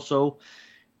he's also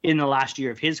in the last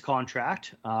year of his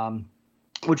contract,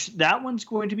 which that one's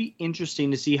going to be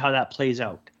interesting to see how that plays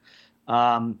out.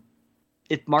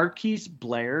 If Marquise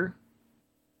Blair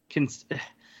can...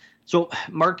 So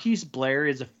Marquise Blair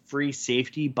is a free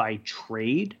safety by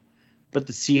trade, but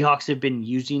the Seahawks have been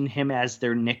using him as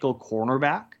their nickel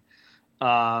cornerback.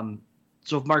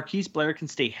 So if Marquise Blair can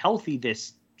stay healthy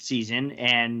this season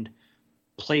and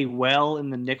play well in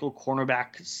the nickel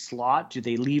cornerback slot, do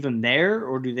they leave him there,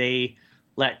 or do they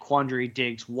let Quandre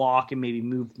Diggs walk and maybe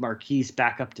move Marquise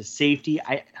back up to safety?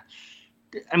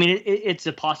 I mean, it's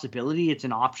a possibility. It's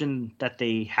an option that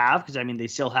they have because, I mean, they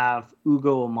still have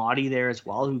Ugo Amadi there as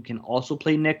well, who can also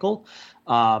play nickel.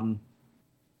 Although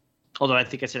I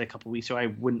think I said a couple weeks ago, I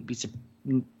wouldn't be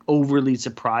overly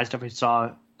surprised if I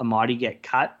saw Amadi get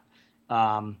cut,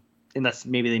 unless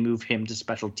maybe they move him to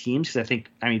special teams. Because I think,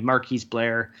 Marquise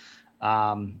Blair,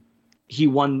 he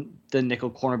won the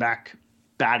nickel cornerback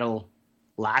battle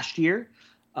last year,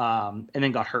 and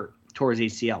then got hurt, tore his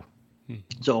ACL.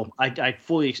 So I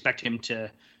fully expect him to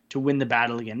win the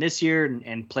battle again this year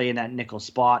and play in that nickel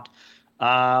spot.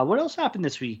 What else happened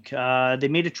this week? They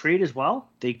made a trade as well.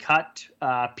 They cut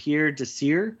Pierre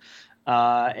Desir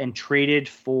and traded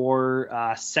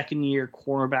for second-year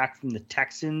cornerback from the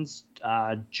Texans,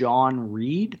 John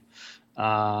Reed.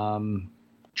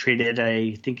 Traded,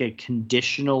 I think, a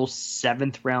conditional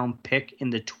 7th-round pick in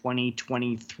the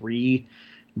 2023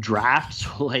 draft.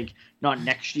 So, like, not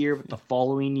next year, but the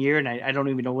following year. And I don't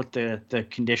even know what the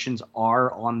conditions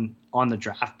are on the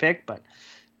draft pick. But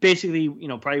basically,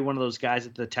 probably one of those guys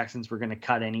that the Texans were going to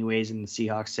cut anyways. And the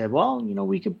Seahawks said, well,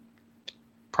 we could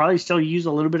probably still use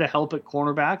a little bit of help at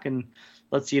cornerback. And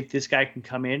let's see if this guy can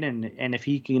come in and if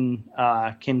he can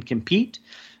compete.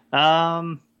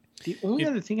 The only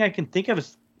other thing I can think of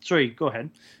is, sorry, go ahead.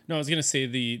 No, I was going to say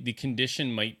the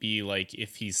condition might be like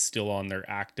if he's still on their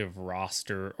active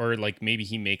roster, or like maybe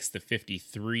he makes the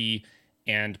 53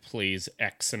 and plays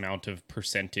X amount of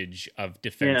percentage of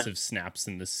defensive snaps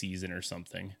in the season or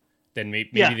something. Then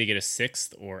maybe they get a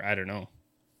 6th, or I don't know.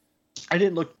 I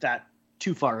didn't look that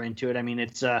too far into it. I mean,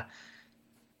 it's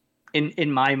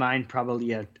in my mind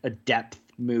probably a depth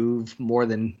move more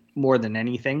than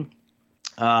anything.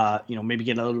 Maybe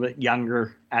get a little bit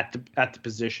younger at the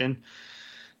position.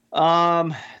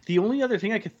 The only other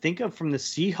thing I could think of from the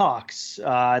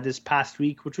Seahawks this past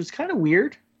week, which was kind of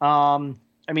weird. I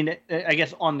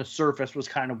guess on the surface was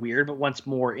kind of weird, but once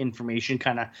more information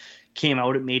kind of came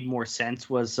out, it made more sense.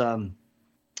 Was the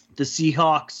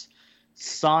Seahawks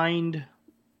signed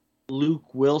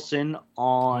Luke Wilson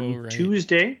on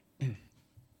Tuesday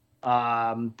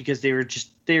because they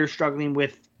were struggling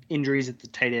with injuries at the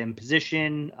tight end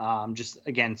position. Just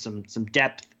again, some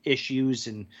depth issues,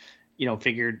 and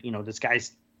figured this guy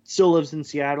still lives in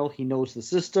Seattle. He knows the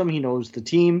system. He knows the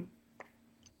team.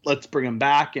 Let's bring him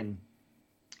back and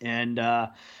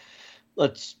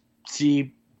let's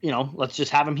see. Let's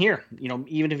just have him here.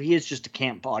 Even if he is just a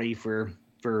camp body for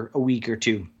a week or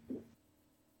two.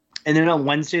 And then on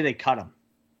Wednesday they cut him.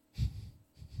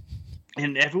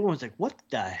 And everyone was like, what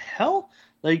the hell?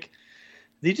 Like,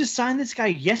 they just signed this guy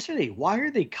yesterday. Why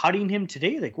are they cutting him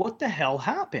today? Like, what the hell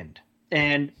happened?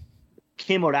 And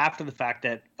came out after the fact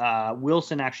that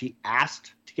Wilson actually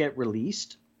asked to get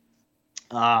released.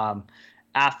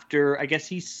 After, I guess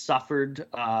he suffered,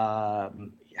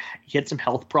 he had some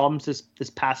health problems this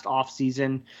past off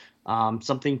season,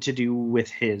 something to do with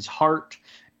his heart.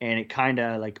 And it kind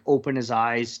of like opened his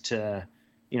eyes to,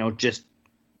 just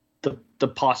the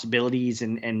possibilities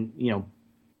and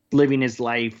living his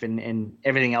life and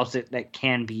everything else that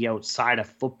can be outside of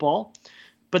football.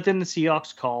 But then the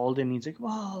Seahawks called and he's like,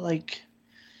 well, like,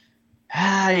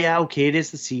 yeah, okay, it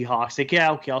is the Seahawks. Like,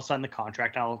 yeah, okay, I'll sign the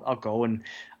contract. I'll go. And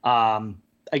I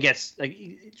guess,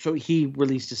 like, so he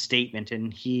released a statement,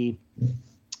 and he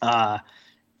said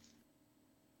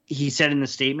in the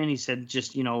statement, he said,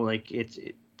 just, like,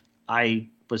 I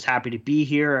was happy to be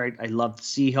here. I love the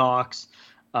Seahawks.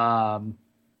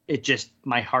 It just,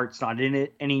 my heart's not in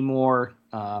it anymore.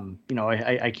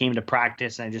 I came to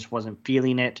practice and I just wasn't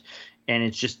feeling it. And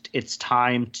it's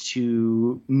time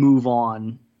to move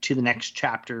on to the next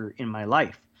chapter in my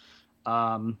life.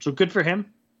 So good for him.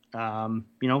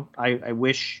 I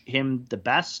wish him the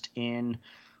best in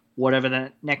whatever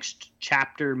the next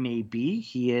chapter may be.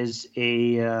 He is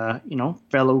a,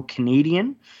 fellow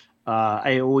Canadian.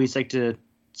 I always like to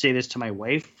say this to my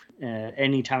wife.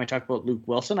 Anytime I talk about Luke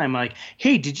Wilson, I'm like,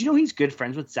 hey, did you know he's good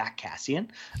friends with Zach Cassian?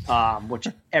 Which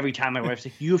every time my wife's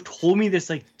like, you have told me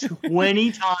this like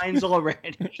 20 times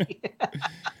already.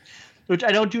 Which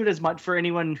I don't do it as much for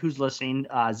anyone who's listening.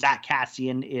 Zach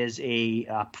Cassian is a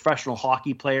professional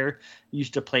hockey player.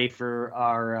 Used to play for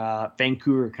our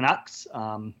Vancouver Canucks.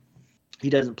 He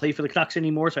doesn't play for the Canucks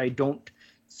anymore, so I don't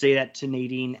say that to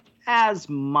Nadine as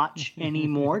much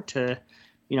anymore to,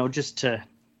 just to,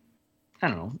 I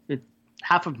don't know.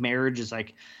 Half of marriage is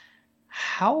like,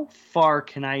 how far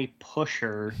can I push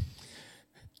her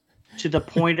to the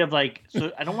point of like,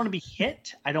 so I don't want to be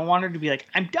hit. I don't want her to be like,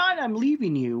 I'm done, I'm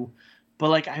leaving you. But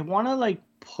like, I want to like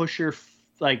push her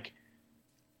like,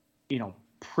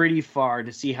 pretty far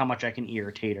to see how much I can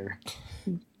irritate her.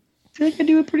 I feel like I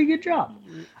do a pretty good job.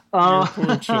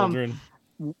 Poor children.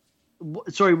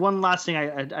 Sorry, one last thing.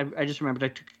 I just remembered. I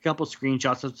took a couple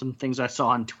screenshots of some things I saw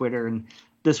on Twitter, and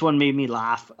this one made me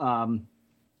laugh.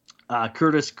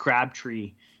 Curtis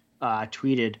Crabtree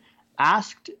tweeted,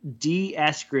 asked D.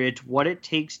 Eskridge what it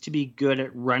takes to be good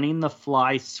at running the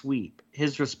fly sweep.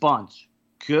 His response,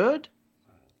 good?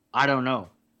 I don't know.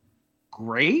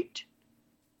 Great?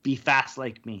 Be fast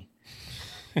like me.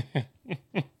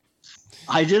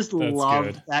 I just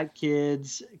loved that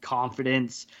kid's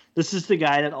confidence. This is the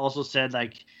guy that also said,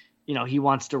 like, he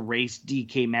wants to race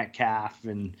DK Metcalf.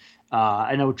 And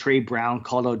I know Trey Brown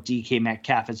called out DK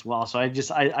Metcalf as well. So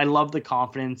I love the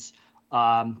confidence.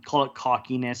 Call it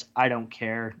cockiness. I don't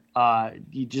care.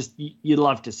 You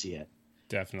love to see it.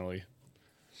 Definitely.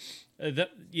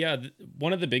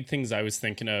 One of the big things I was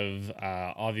thinking of,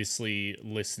 obviously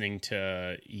listening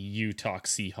to you talk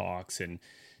Seahawks, and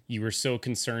you were so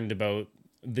concerned about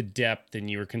the depth and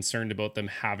you were concerned about them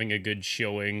having a good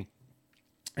showing.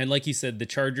 And like you said, the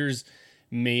Chargers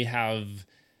may have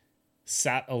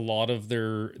sat a lot of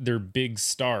their big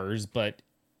stars, but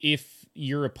if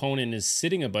your opponent is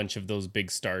sitting a bunch of those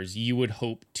big stars, you would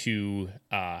hope to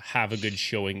have a good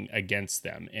showing against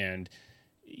them. And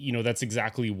that's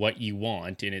exactly what you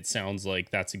want, and it sounds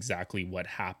like that's exactly what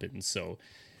happened. So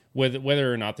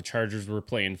whether or not the Chargers were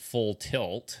playing full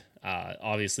tilt,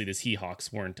 obviously the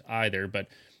Seahawks weren't either, but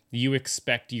you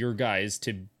expect your guys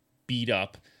to beat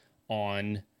up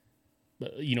on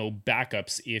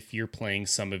backups if you're playing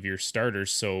some of your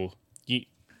starters. So you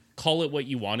call it what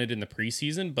you wanted in the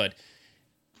preseason, but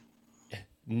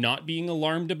not being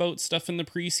alarmed about stuff in the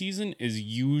preseason is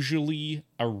usually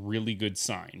a really good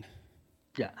sign.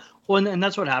 Yeah. Well, and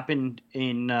that's what happened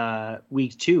in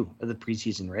week 2 of the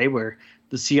preseason, right? Where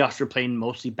the Seahawks were playing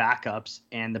mostly backups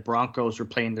and the Broncos were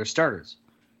playing their starters.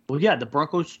 Well, yeah, the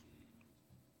Broncos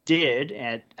did,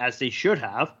 as they should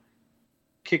have,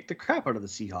 kick the crap out of the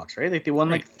Seahawks, right? Like they won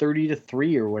like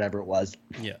 30-3 or whatever it was.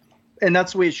 Yeah. And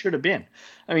that's the way it should have been.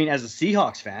 I mean, as a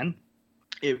Seahawks fan,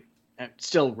 it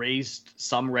still raised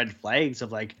some red flags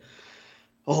of like,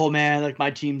 oh man, like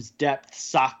my team's depth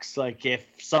sucks. Like if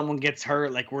someone gets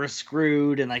hurt, like we're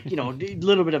screwed. And like, a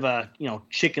little bit of a,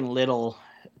 Chicken Little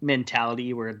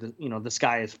mentality where the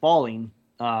sky is falling.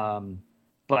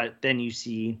 But then you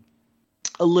see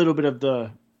a little bit of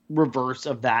the reverse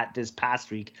of that this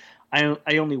past week.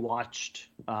 I only watched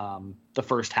the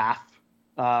first half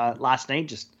last night.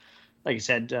 Just like I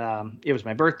said, it was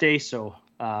my birthday, so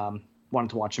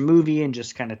wanted to watch a movie and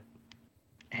just kind of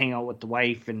hang out with the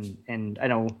wife. And I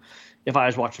know if I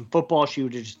was watching football, she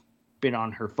would have just been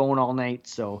on her phone all night.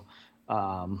 So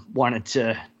wanted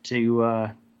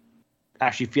to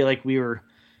actually feel like we were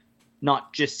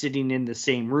not just sitting in the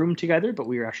same room together, but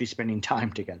we were actually spending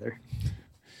time together.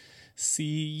 See,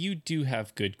 you do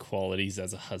have good qualities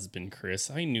as a husband, Chris.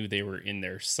 I knew they were in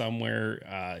there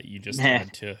somewhere. You just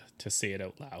had to say it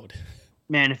out loud.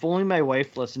 Man, if only my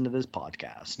wife listened to this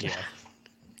podcast. Yeah,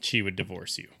 she would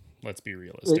divorce you. Let's be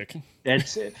realistic.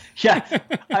 That's it. Yeah.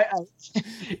 I,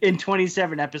 in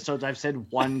 27 episodes, I've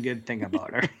said one good thing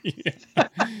about her.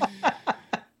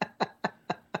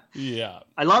 Yeah.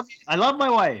 I love my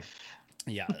wife.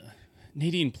 Yeah.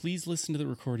 Nadine, please listen to the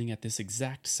recording at this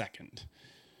exact second.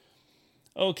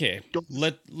 Okay.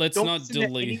 Let's not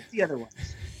delay the other ones.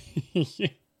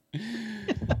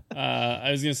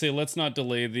 I was going to say, let's not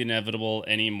delay the inevitable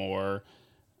anymore.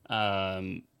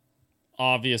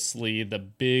 Obviously, the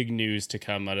big news to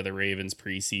come out of the Ravens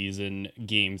preseason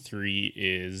game 3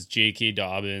 is J.K.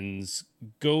 Dobbins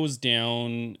goes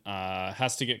down,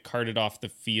 has to get carted off the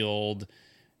field,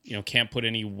 can't put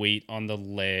any weight on the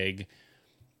leg.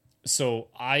 So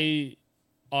I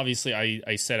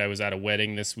said I was at a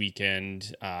wedding this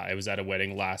weekend. I was at a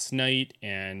wedding last night,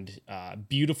 and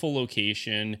beautiful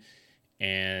location,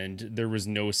 and there was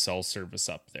no cell service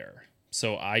up there.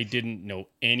 So I didn't know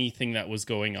anything that was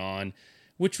going on,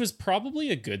 which was probably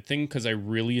a good thing because I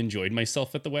really enjoyed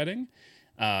myself at the wedding.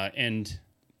 And,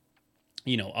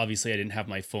 obviously I didn't have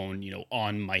my phone,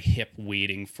 on my hip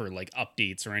waiting for like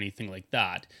updates or anything like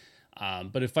that.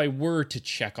 But if I were to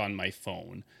check on my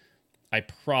phone, I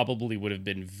probably would have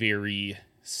been very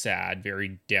sad,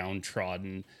 very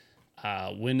downtrodden.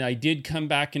 When I did come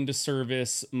back into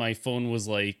service, my phone was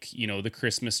like, the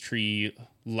Christmas tree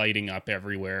lighting up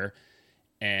everywhere.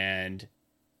 And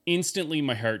instantly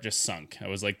my heart just sunk. I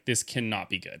was like, this cannot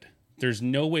be good. There's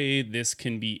no way this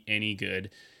can be any good.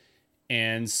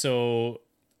 And so,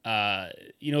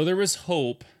 there was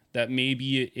hope that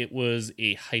maybe it was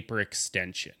a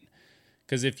hyperextension.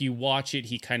 Because if you watch it,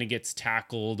 he kind of gets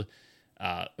tackled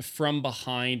from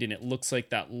behind, and it looks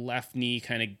like that left knee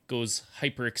kind of goes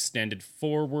hyperextended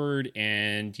forward.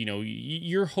 And,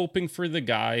 you're hoping for the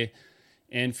guy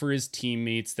and for his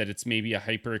teammates that it's maybe a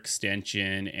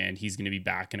hyperextension and he's going to be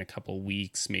back in a couple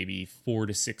weeks, maybe 4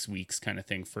 to 6 weeks kind of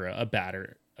thing for a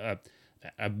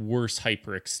worse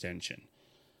hyperextension.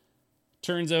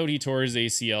 Turns out he tore his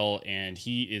ACL and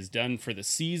he is done for the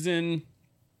season.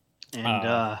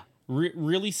 And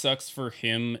really sucks for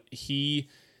him.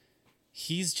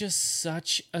 He's just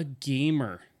such a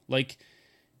gamer. Like,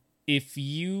 if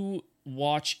you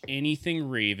watch anything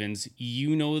Ravens,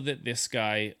 you know that this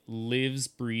guy lives,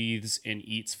 breathes, and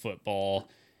eats football.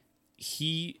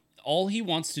 All he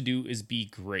wants to do is be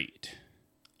great.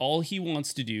 All he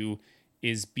wants to do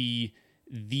is be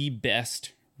the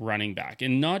best running back,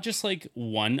 and not just like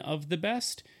one of the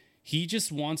best. He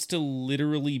just wants to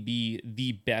literally be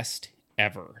the best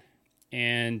ever.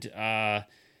 And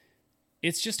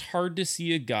it's just hard to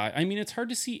see a guy. I mean, it's hard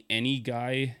to see any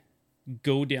guy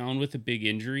go down with a big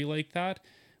injury like that,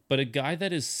 but a guy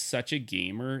that is such a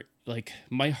gamer, like,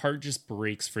 my heart just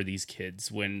breaks for these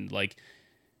kids when, like,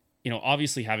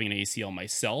 obviously having an ACL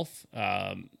myself,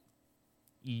 what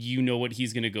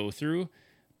he's going to go through,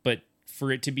 but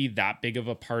for it to be that big of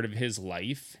a part of his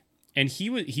life, and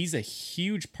he's a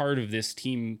huge part of this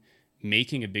team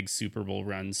making a big Super Bowl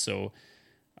run. So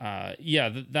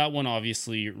that one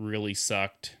obviously really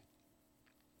sucked.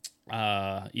 Go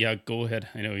ahead.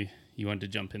 I know you wanted to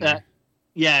jump in there.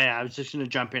 Yeah, I was just going to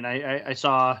jump in. I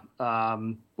saw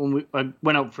when I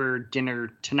went out for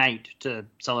dinner tonight to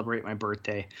celebrate my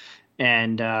birthday,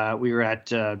 and we were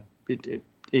at I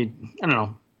don't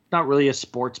know, not really a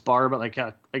sports bar, but like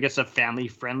I guess a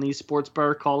family-friendly sports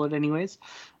bar, call it anyways.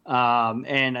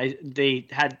 And they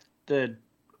had the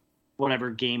whatever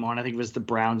game on. I think it was the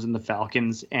Browns and the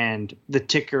Falcons, and the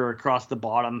ticker across the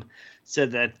bottom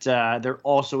said that they're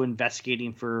also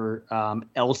investigating for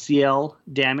LCL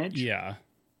damage. Yeah.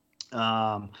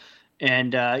 You're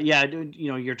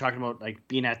talking about like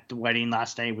being at the wedding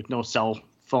last night with no cell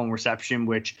phone reception,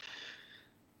 which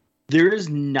there is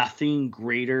nothing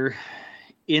greater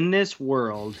in this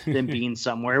world than being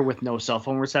somewhere with no cell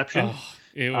phone reception. Oh,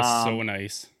 it was so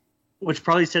nice. Which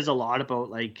probably says a lot about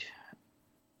like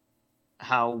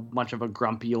how much of a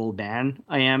grumpy old man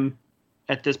I am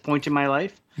at this point in my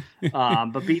life.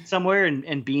 But being somewhere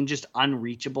and being just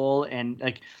unreachable, and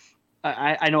like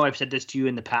I know I've said this to you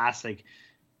in the past, like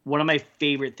one of my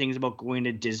favorite things about going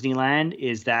to Disneyland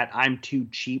is that I'm too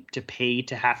cheap to pay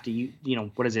to have to,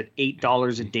 what is it,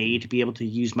 $8 a day to be able to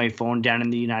use my phone down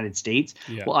in the United States.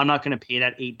 Yeah. Well, I'm not going to pay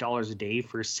that $8 a day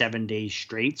for 7 days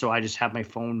straight. So I just have my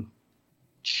phone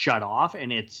shut off,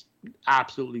 and it's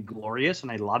absolutely glorious,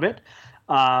 and I love it.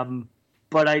 But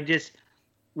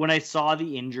when I saw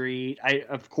the injury,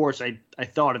 I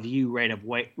thought of you right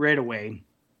away,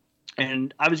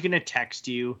 and I was going to text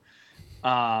you.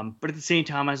 But at the same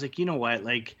time, I was like, you know what?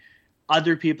 Like,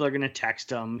 other people are going to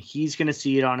text him. He's going to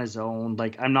see it on his own.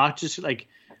 Like, I'm not just like,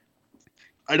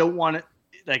 I don't want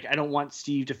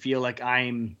Steve to feel like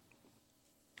I'm,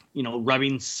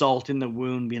 rubbing salt in the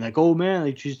wound, being like, oh man,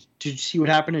 like, did you see what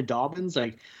happened to Dobbins?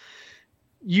 Like,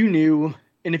 you knew.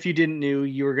 And if you didn't know,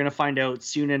 you were going to find out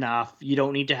soon enough. You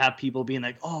don't need to have people being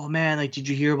like, oh man, like, did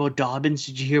you hear about Dobbins?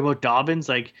 Did you hear about Dobbins?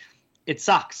 Like, it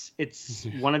sucks. It's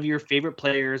one of your favorite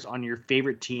players on your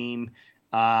favorite team.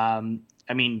 I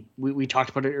mean, we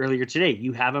talked about it earlier today.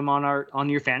 You have him on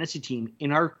your fantasy team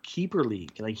in our keeper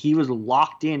league. Like, he was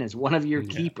locked in as one of your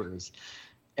keepers.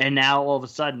 And now all of a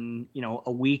sudden,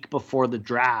 a week before the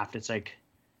draft, it's like,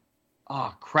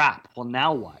 oh crap. Well,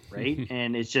 now what? Right.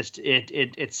 And it's just,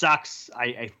 it sucks.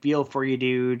 I feel for you,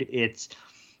 dude.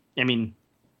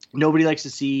 Nobody likes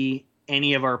to see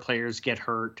any of our players get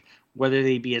hurt, whether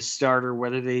they be a starter,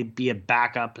 whether they be a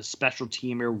backup, a special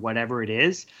team, or whatever it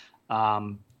is.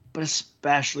 But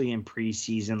especially in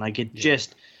preseason, like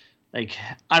just like,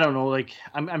 I don't know, like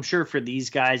I'm sure for these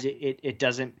guys, it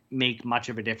doesn't make much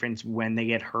of a difference when they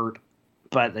get hurt,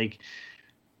 but like,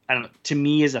 I don't know, to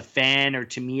me as a fan, or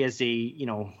to me as a,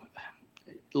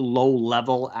 low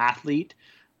level athlete,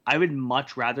 I would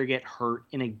much rather get hurt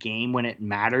in a game when it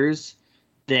matters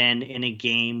than in a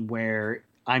game where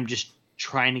I'm just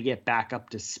trying to get back up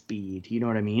to speed. You know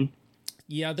what I mean?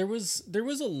 Yeah, there was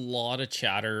a lot of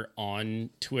chatter on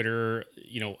Twitter,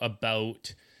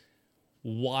 about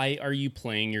why are you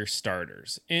playing your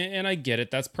starters? And I get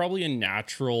it. That's probably a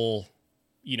natural,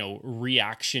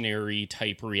 reactionary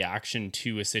type reaction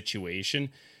to a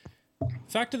situation.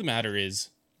 Fact of the matter is,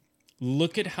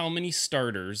 look at how many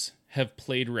starters have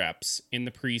played reps in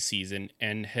the preseason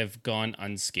and have gone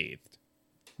unscathed.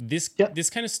 This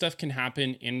kind of stuff can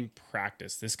happen in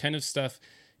practice. This kind of stuff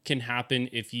can happen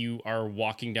if you are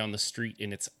walking down the street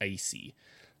and it's icy.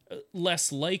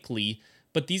 Less likely,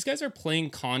 but these guys are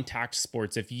playing contact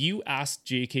sports. If you asked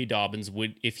J.K. Dobbins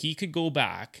if he could go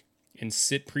back and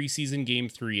sit preseason game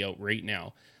 3 out right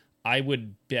now, I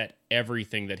would bet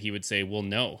everything that he would say, well,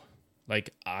 no.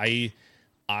 Like, I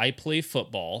play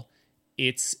football.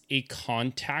 It's a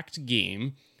contact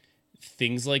game.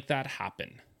 Things like that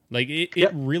happen. Like,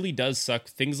 it really does suck.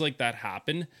 Things like that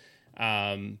happen.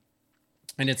 And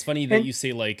it's funny that you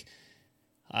say, like,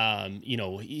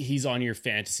 he's on your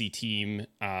fantasy team.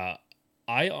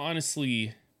 I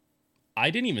honestly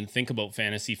didn't even think about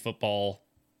fantasy football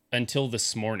until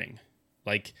this morning.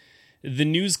 Like, the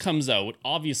news comes out.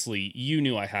 Obviously, you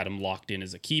knew I had him locked in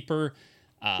as a keeper.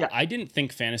 I didn't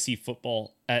think fantasy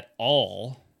football at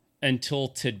all until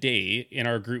today in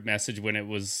our group message, when it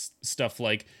was stuff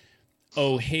like,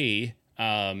 oh, hey,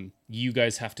 you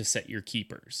guys have to set your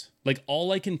keepers. Like,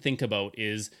 all I can think about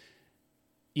is,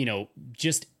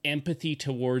 just empathy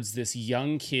towards this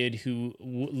young kid who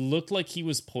looked like he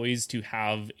was poised to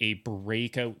have a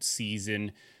breakout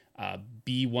season,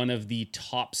 be one of the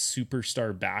top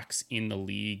superstar backs in the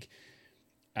league.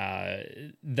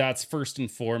 That's first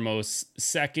and foremost.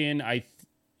 Second,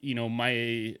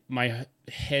 my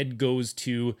head goes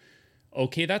to,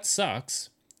 okay, that sucks,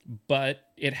 but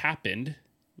it happened.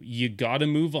 You got to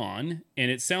move on. And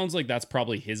it sounds like that's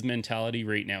probably his mentality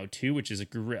right now too, which is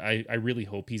I really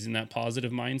hope he's in that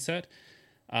positive mindset.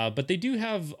 But they do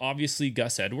have, obviously,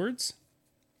 Gus Edwards,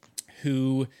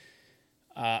 who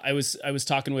I was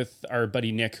talking with our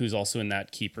buddy Nick, who's also in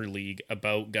that keeper league,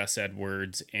 about Gus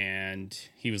Edwards. And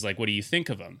he was like, what do you think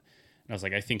of him? And I was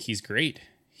like, I think he's great.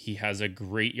 He has a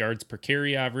great yards per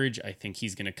carry average. I think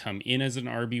he's going to come in as an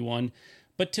RB1.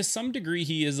 But to some degree,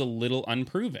 he is a little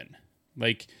unproven.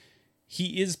 Like,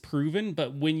 he is proven,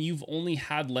 but when you've only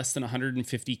had less than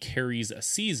 150 carries a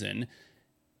season,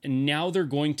 now they're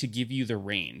going to give you the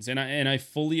reins. And I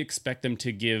fully expect them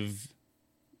to give,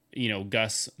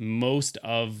 Gus most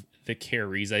of the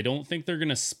carries. I don't think they're going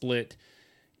to split,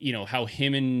 how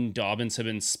him and Dobbins have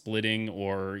been splitting,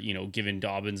 or, given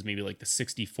Dobbins maybe like the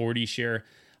 60-40 share.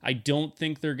 I don't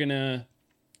think they're going to,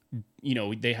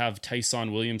 they have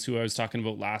Tyson Williams, who I was talking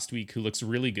about last week, who looks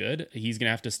really good. He's going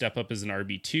to have to step up as an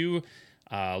RB2.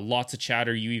 Lots of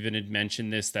chatter. You even had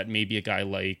mentioned this, that maybe a guy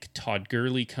like Todd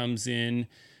Gurley comes in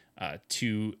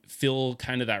to fill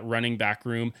kind of that running back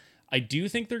room. I do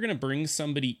think they're going to bring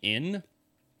somebody in.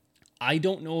 I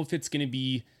don't know if it's going to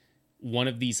be one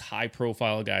of these high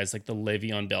profile guys like the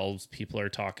Le'Veon Bells people are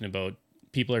talking about.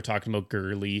 People are talking about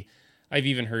Gurley. I've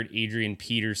even heard Adrian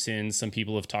Peterson. Some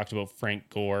people have talked about Frank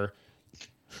Gore.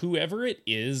 Whoever it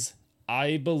is,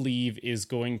 I believe is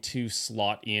going to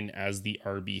slot in as the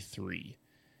RB3.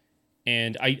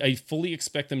 And I fully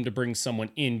expect them to bring someone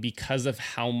in because of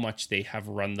how much they have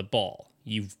run the ball.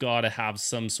 You've got to have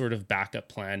some sort of backup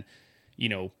plan,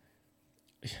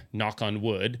 knock on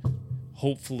wood.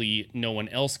 Hopefully no one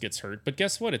else gets hurt. But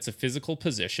guess what? It's a physical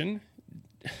position.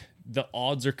 The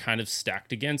odds are kind of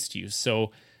stacked against you.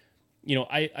 So,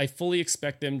 I fully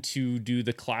expect them to do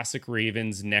the classic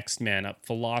Ravens next man up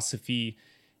philosophy.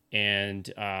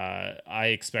 And I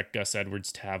expect Gus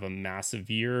Edwards to have a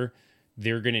massive year.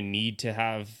 They're going to need to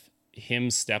have him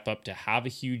step up to have a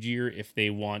huge year if they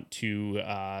want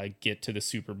to get to the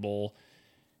Super Bowl,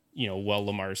 while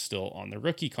Lamar's still on the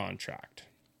rookie contract.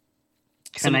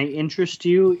 Can I interest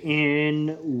you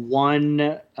in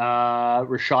one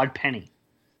Rashad Penny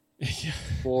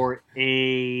for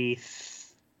a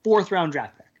 4th round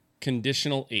draft pick?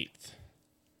 Conditional 8th.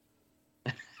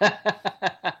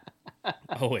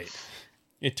 Oh, wait.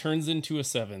 It turns into a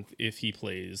 7th if he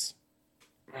plays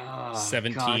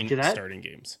 17 starting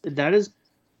games. That is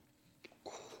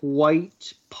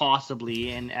quite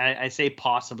possibly, and I say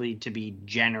possibly to be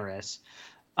generous,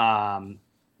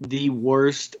 the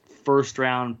worst 1st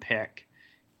round pick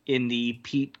in the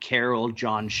Pete Carroll,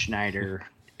 John Schneider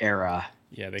era.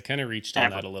 Yeah, they kind of reached on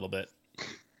that a little bit.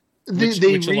 Which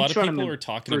a lot of people were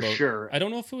talking about. Sure. I don't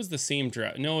know if it was the same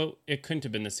draft. No, it couldn't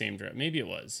have been the same draft. Maybe it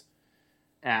was.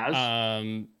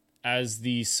 As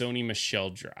the Sony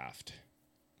Michel draft.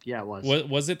 Yeah, it was.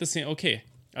 Was it the same? Okay.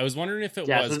 I was wondering if it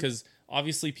was, because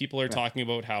obviously people are talking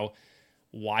about how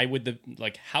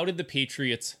did the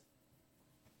Patriots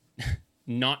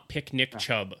not pick Nick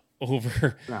Chubb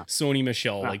over Sony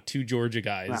Michel, like 2 Georgia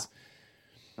guys.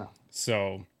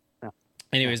 So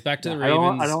anyways, back to the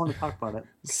Ravens. I don't want to talk about it.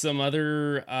 Some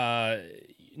other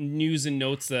news and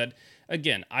notes that,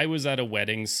 again, I was at a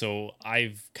wedding, so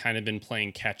I've kind of been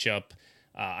playing catch up.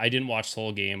 I didn't watch the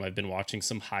whole game. I've been watching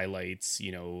some highlights,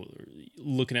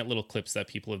 looking at little clips that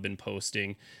people have been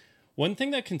posting. One thing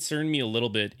that concerned me a little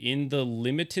bit, in the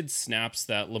limited snaps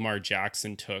that Lamar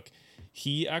Jackson took,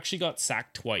 he actually got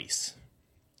sacked twice.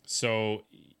 So,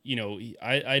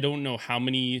 I don't know how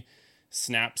many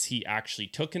snaps he actually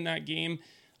took in that game.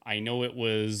 I know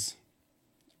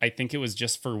I think it was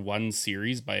just for one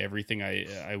series by everything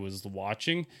I was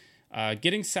watching.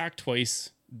 Getting sacked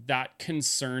twice, that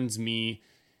concerns me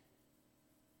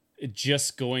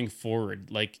just going forward.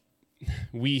 Like,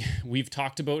 we've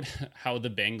talked about how the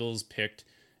Bengals picked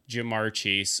Jamar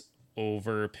Chase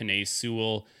over Penei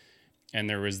Sewell, and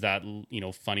there was that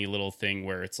funny little thing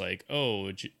where it's like,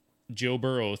 oh, Joe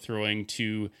Burrow throwing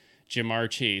to Jamar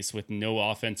Chase with no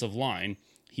offensive line.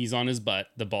 He's on his butt.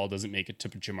 The ball doesn't make it to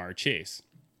Jamar Chase.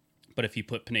 But if you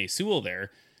put Penei Sewell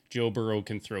there, Joe Burrow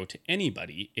can throw to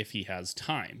anybody if he has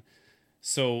time.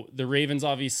 So the Ravens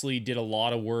obviously did a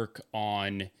lot of work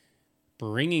on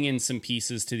bringing in some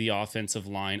pieces to the offensive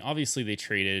line. Obviously, they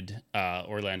traded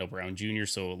Orlando Brown Jr.,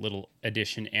 so a little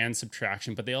addition and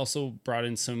subtraction, but they also brought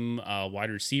in some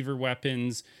wide receiver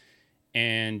weapons.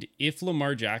 And if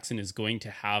Lamar Jackson is going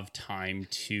to have time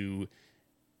to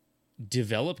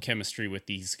develop chemistry with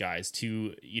these guys,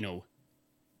 to,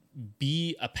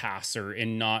 be a passer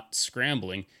and not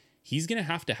scrambling, he's going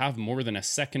to have more than a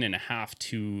second and a half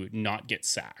to not get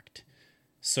sacked.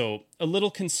 So a little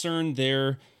concern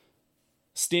there.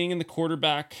 Staying in the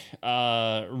quarterback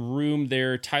room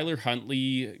there, Tyler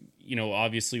Huntley,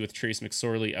 obviously with Trace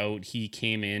McSorley out, he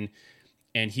came in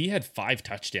and he had 5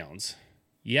 touchdowns.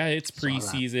 Yeah, it's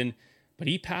preseason, but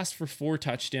he passed for 4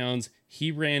 touchdowns.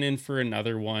 He ran in for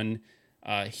another one.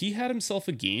 He had himself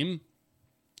a game.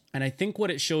 And I think what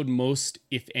it showed most,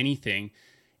 if anything,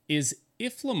 is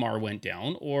if Lamar went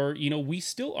down, or, we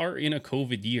still are in a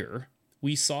COVID year.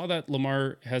 We saw that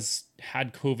Lamar has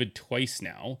had COVID twice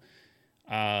now.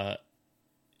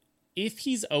 If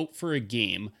he's out for a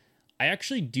game, I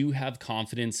actually do have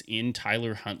confidence in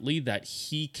Tyler Huntley that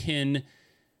he can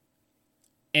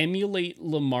emulate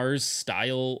Lamar's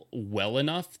style well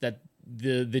enough that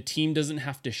the team doesn't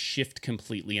have to shift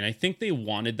completely. And I think they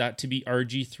wanted that to be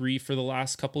RG3 for the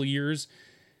last couple years.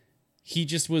 He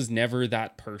just was never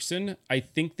that person. I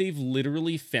think they've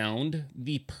literally found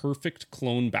the perfect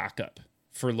clone backup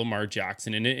for Lamar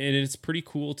Jackson. And it's pretty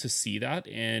cool to see that.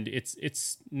 And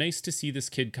it's nice to see this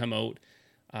kid come out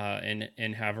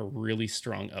and have a really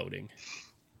strong outing.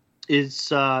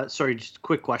 Sorry, just a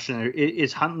quick question.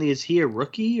 Is Huntley, is he a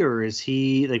rookie, or is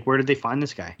he, like, where did they find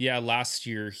this guy? Yeah, last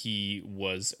year he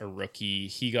was a rookie.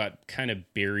 He got kind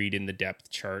of buried in the depth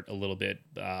chart a little bit,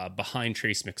 behind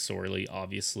Trace McSorley,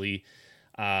 obviously.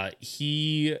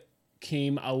 He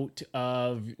came out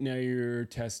of, now you're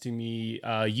testing me,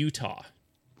 Utah.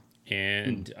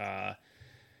 And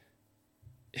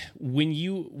when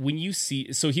you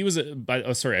see, so he was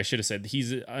I should have said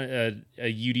he's a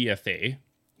UDFA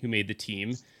who made the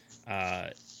team.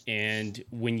 And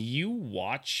when you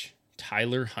watch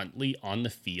Tyler Huntley on the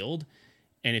field,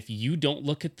 and if you don't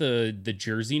look at the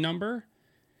jersey number,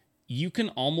 you can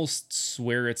almost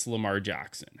swear it's Lamar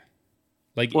Jackson.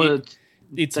 Like, well,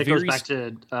 it's that goes back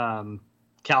to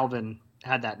Calvin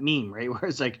had that meme, right? Where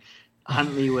it's like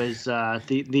Huntley was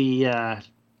the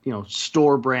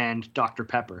store brand Dr.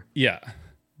 Pepper. Yeah.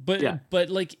 But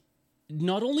like,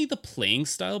 not only the playing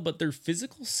style, but their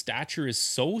physical stature is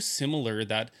so similar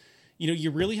that,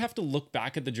 you really have to look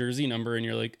back at the jersey number and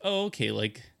you're like, oh, okay,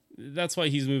 like that's why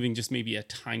he's moving just maybe a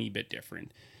tiny bit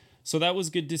different. So that was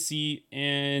good to see.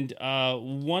 And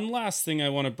one last thing I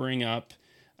want to bring up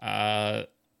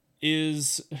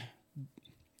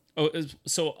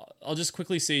so I'll just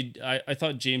quickly say, I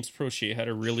thought James Prochet had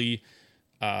a really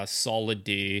solid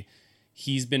day.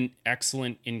 He's been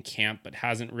excellent in camp, but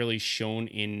hasn't really shown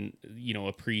in,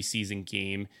 a preseason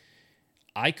game.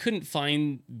 I couldn't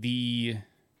find a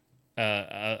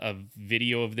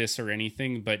video of this or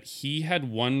anything, but he had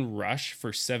one rush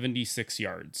for 76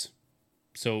 yards.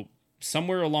 So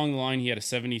somewhere along the line, he had a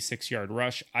 76-yard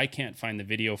rush. I can't find the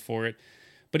video for it,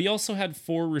 but he also had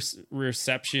 4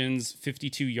 receptions,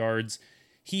 52 yards.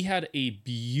 He had a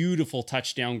beautiful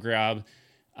touchdown grab.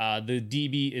 The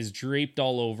DB is draped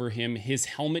all over him. His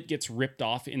helmet gets ripped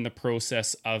off in the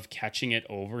process of catching it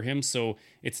over him. So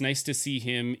it's nice to see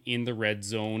him in the red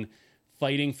zone,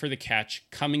 fighting for the catch,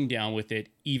 coming down with it,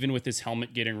 even with his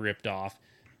helmet getting ripped off.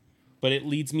 But it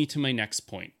leads me to my next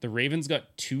point. The Ravens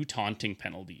got 2 taunting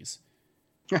penalties.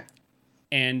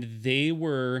 And they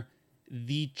were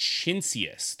the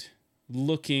chintziest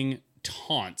looking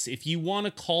taunts, if you want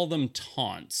to call them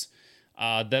taunts,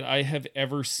 that I have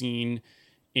ever seen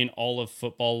in all of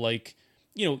football. Like,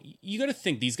 you got to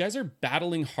think these guys are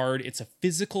battling hard. It's a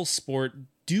physical sport.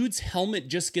 Dude's helmet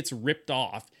just gets ripped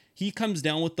off. He comes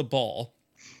down with the ball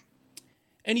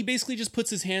and he basically just puts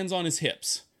his hands on his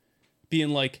hips, being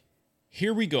like,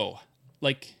 here we go.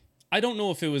 Like, I don't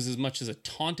know if it was as much as a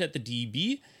taunt at the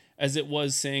DB as it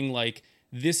was saying, like,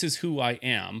 this is who I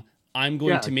am. I'm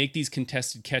going to make these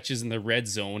contested catches in the red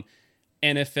zone.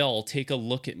 NFL, take a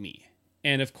look at me.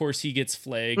 And of course he gets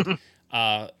flagged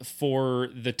for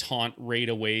the taunt right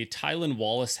away. Tylan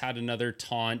Wallace had another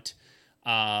taunt.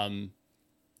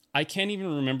 I can't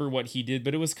even remember what he did,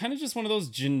 but it was kind of just one of those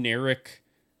generic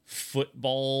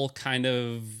football kind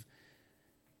of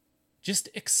just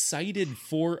excited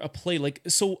for a play. Like,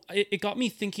 so it got me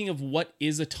thinking of what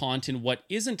is a taunt and what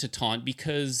isn't a taunt,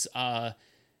 because one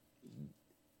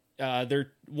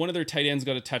of their tight ends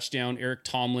got a touchdown, Eric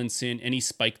Tomlinson, and he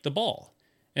spiked the ball.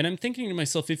 And I'm thinking to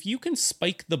myself, if you can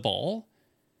spike the ball,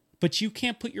 but you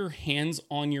can't put your hands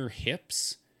on your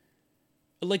hips,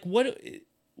 like, what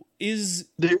is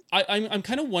there? I'm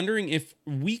kind of wondering if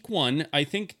week 1, I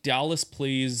think Dallas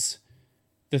plays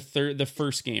the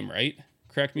first game, right?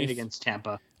 Correct me. Against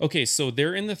Tampa. Okay, so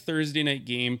they're in the Thursday night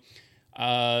game.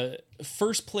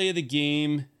 First play of the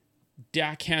game,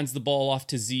 Dak hands the ball off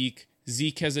to Zeke.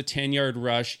 Zeke has a 10-yard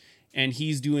rush, and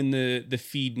he's doing the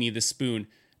feed me the spoon.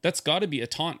 That's got to be a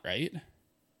taunt, right?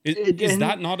 Is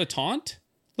that not a taunt?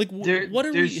 Like, what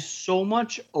are there's so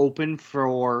much open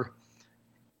for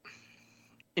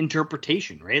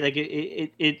interpretation, right? Like,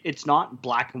 it's not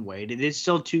black and white. It is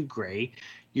still too gray.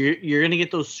 You're gonna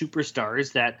get those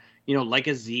superstars that, like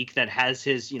a Zeke that has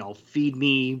his, feed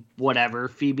me whatever,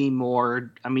 feed me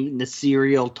more, I'm eating the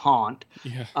cereal taunt,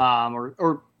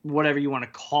 or whatever you want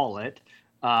to call it,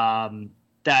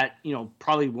 that,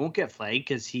 probably won't get flagged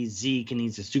because he's Zeke and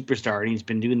he's a superstar and he's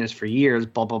been doing this for years,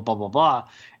 blah, blah, blah, blah, blah.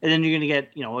 And then you're going to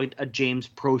get, a James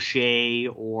Prochet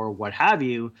or what have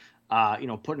you,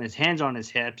 putting his hands on his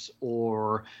hips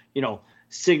or,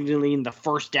 signaling the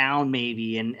first down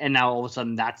maybe. And now all of a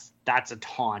sudden that's a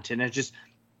taunt. And it's just,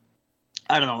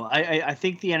 I don't know. I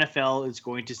think the NFL is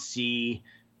going to see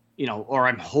or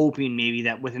I'm hoping maybe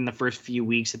that within the first few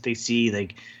weeks that they see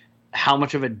like how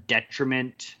much of a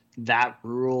detriment that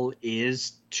rule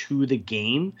is to the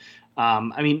game.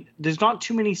 I mean, there's not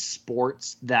too many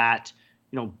sports that,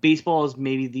 baseball is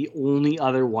maybe the only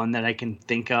other one that I can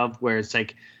think of where it's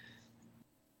like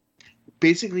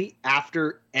basically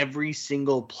after every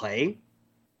single play,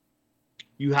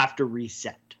 you have to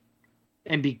reset.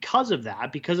 And because of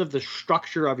that, because of the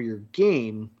structure of your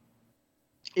game,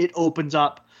 it opens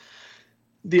up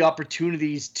the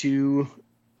opportunities to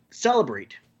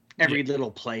celebrate every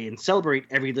little play and celebrate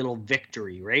every little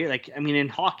victory, right? Like, I mean, in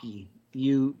hockey,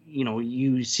 you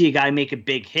see a guy make a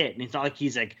big hit, and it's not like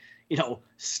he's like,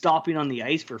 stopping on the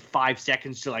ice for 5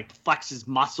 seconds to like flex his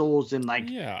muscles and like,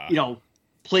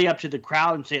 play up to the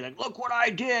crowd and say like, look what I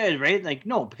did, right? Like,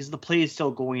 no, because the play is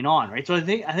still going on, right? So I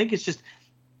think it's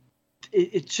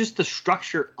just the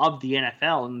structure of the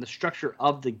NFL and the structure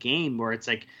of the game where it's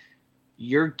like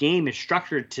your game is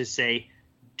structured to say,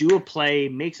 do a play,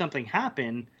 make something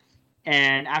happen,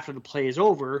 and after the play is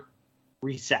over,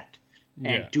 reset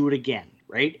and do it again,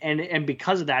 right? And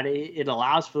because of that, it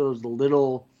allows for those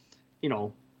little,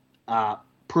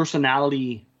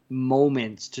 personality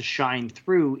moments to shine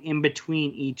through in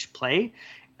between each play.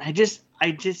 I just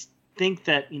think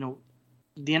that, the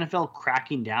NFL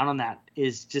cracking down on that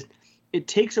is just, it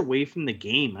takes away from the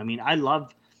game. I mean, I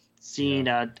love seeing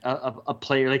a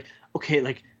player like, okay,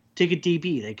 like take a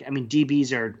DB. Like, I mean,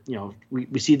 DBs are,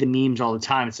 we see the memes all the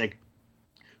time. It's like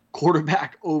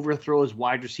quarterback overthrows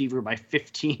wide receiver by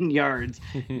 15 yards.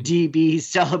 DB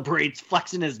celebrates,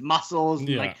 flexing his muscles,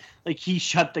 and like he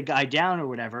shut the guy down or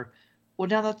whatever. Well,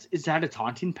 now is that a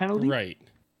taunting penalty? Right.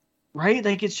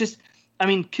 Like, it's just, I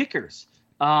mean, kickers.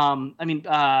 He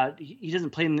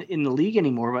doesn't play in the league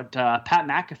anymore, but Pat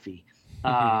McAfee,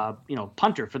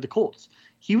 punter for the Colts.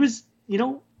 He was,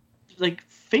 like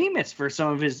famous for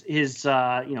some of his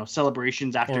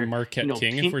celebrations after. Or Marquette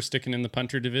King, if we're sticking in the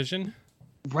punter division.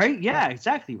 Right. Yeah,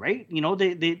 exactly. Right.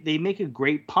 They make a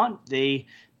great punt. They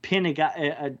pin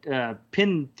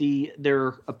pin their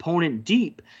opponent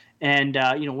deep. And,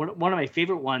 one of my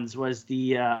favorite ones was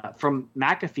from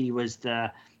McAfee was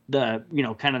the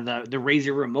kind of the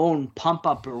Razor Ramon pump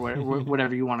up or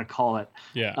whatever you want to call it.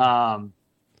 Yeah.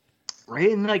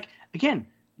 Right. And like, again,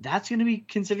 that's going to be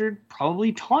considered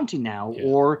probably taunting now,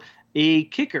 or a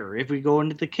kicker. If we go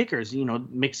into the kickers,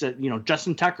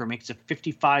 Justin Tucker makes a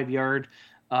 55-yard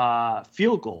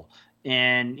field goal.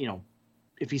 And,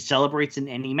 if he celebrates in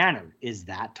any manner, is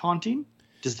that taunting?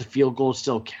 Does the field goal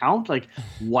still count? Like,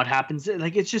 what happens?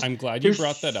 Like, it's just. I'm glad you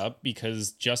brought that up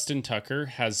because Justin Tucker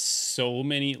has so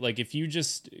many. Like, if you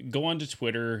just go onto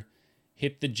Twitter,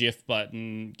 hit the GIF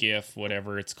button, GIF,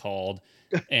 whatever it's called,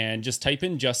 and just type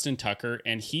in Justin Tucker,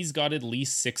 and he's got at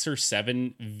least 6 or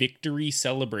 7 victory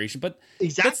celebration. But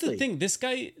that's the thing. This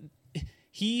guy,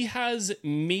 he has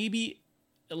maybe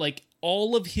like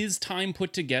all of his time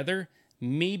put together.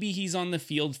 Maybe he's on the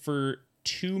field for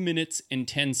 2 minutes and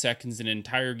 10 seconds an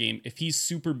entire game if he's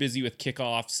super busy with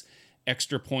kickoffs,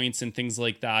 extra points, and things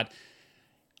like that.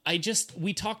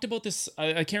 We talked about this,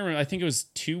 I can't remember, I think it was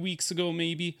 2 weeks ago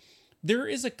maybe. There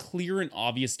is a clear and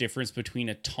obvious difference between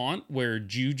a taunt where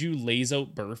Juju lays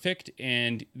out perfect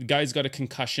and the guy's got a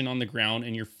concussion on the ground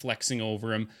and you're flexing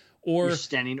over him, or you're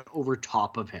standing over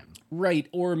top of him. Right.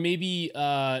 Or maybe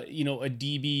a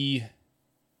DB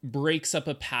breaks up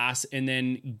a pass and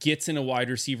then gets in a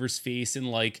wide receiver's face and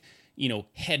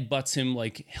headbutts him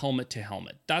like helmet to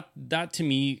helmet. That to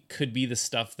me could be the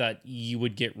stuff that you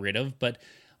would get rid of. But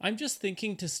I'm just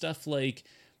thinking to stuff like,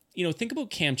 think about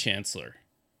Cam Chancellor.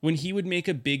 When he would make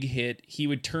a big hit, he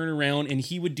would turn around and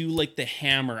he would do like the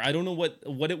hammer. I don't know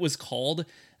what it was called.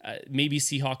 Maybe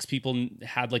Seahawks people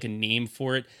had like a name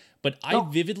for it, but I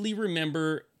vividly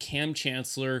remember Cam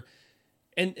Chancellor.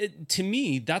 And to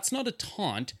me, that's not a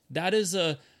taunt. That's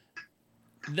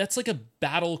like a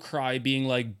battle cry being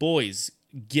like, boys,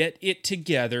 get it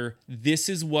together. This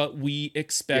is what we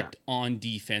expect on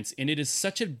defense. And it is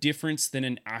such a difference than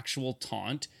an actual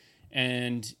taunt.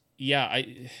 And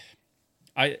I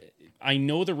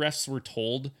know the refs were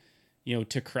told,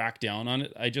 to crack down on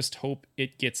it. I just hope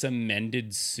it gets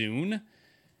amended soon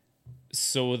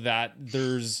so that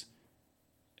there's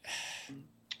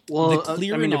the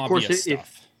clear and obvious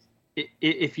stuff.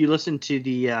 If you listen to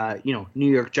the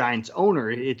New York Giants owner,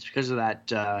 it's because of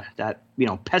that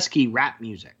pesky rap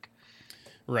music.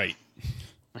 Right.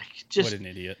 Like, just what an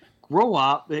idiot. Grow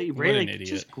up, right? What an idiot.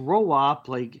 Just grow up.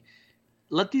 Like,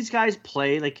 let these guys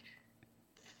play. Like,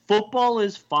 football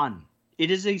is fun.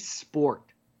 It is a sport.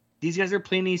 These guys are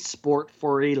playing a sport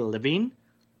for a living.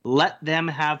 Let them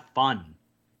have fun.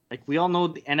 like we all know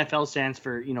the NFL stands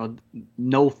for,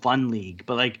 no fun league,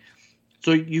 but like,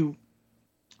 so you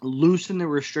loosen the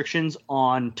restrictions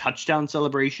on touchdown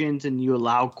celebrations and you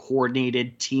allow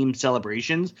coordinated team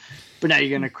celebrations, but now you're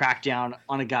going to crack down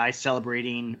on a guy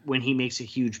celebrating when he makes a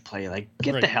huge play. Like,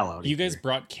 get the hell out of here. You guys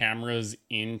brought cameras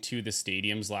into the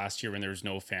stadiums last year when there was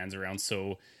no fans around.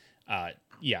 So,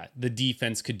 the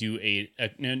defense could do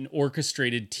an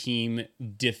orchestrated team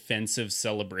defensive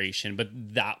celebration, but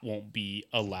that won't be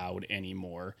allowed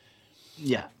anymore.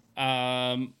 Yeah.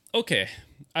 Okay.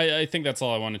 I think that's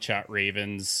all I want to chat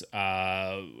Ravens.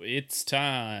 It's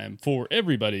time for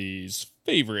everybody's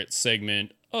favorite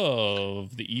segment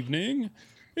of the evening.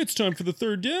 It's time for the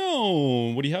third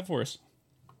down. What do you have for us?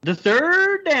 The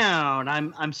third down.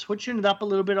 I'm switching it up a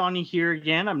little bit on you here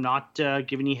again. I'm not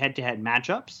giving you head-to-head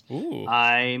matchups. Ooh.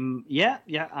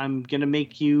 I'm gonna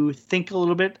make you think a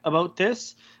little bit about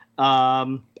this.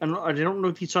 I don't know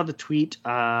if you saw the tweet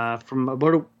from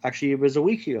it was a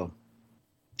week ago.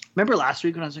 Remember last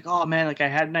week when I was like, oh man, like I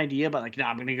had an idea, but like, no,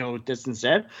 I'm gonna go with this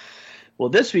instead. Well,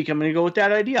 this week I'm gonna go with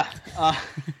that idea.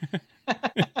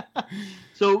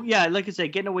 So yeah, like I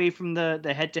said, getting away from the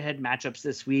head-to-head matchups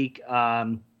this week,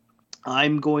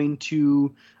 I'm going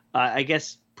to, I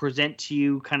guess, present to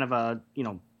you kind of a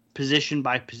position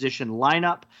by position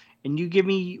lineup, and you give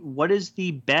me what is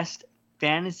the best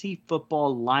fantasy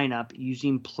football lineup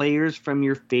using players from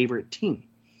your favorite team.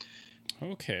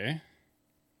 Okay.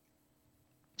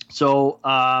 So,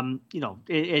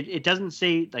 it doesn't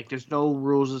say, like, there's no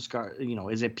rules of is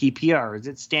it PPR? Is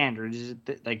it standard? Is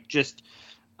it like just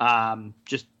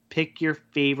pick your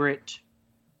favorite,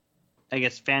 I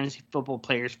guess, fantasy football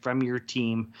players from your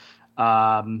team.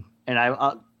 And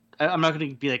I'm not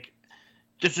going to be like,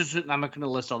 this is it. I'm not going to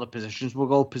list all the positions. We'll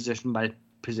go position by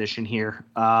position here.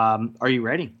 Are you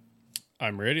ready?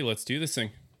 I'm ready. Let's do this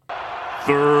thing.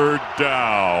 Third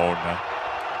down.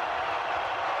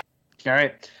 All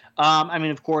right.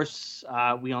 Of course,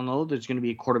 we all know there's going to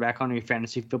be a quarterback on your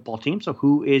fantasy football team. So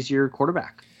who is your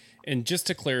quarterback? And just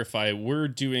to clarify, we're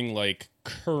doing like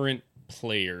current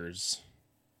players.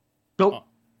 Nope.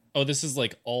 Oh, this is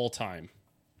like all time.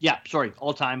 Yeah, sorry,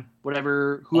 all time.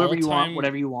 Whoever you want,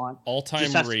 whatever you want. All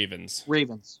time Ravens.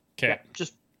 Ravens. Okay. Yeah,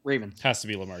 just Ravens. Has to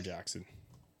be Lamar Jackson.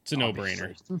 It's a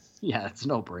no-brainer. Yeah, it's a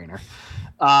no-brainer.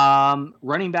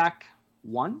 Running back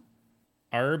 1.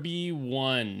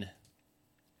 RB1.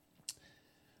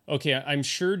 Okay, I'm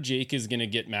sure Jake is going to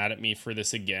get mad at me for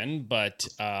this again, but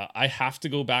I have to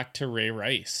go back to Ray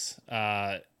Rice.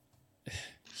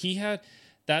 He had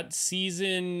that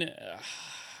season.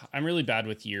 I'm really bad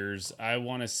with years. I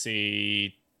want to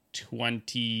say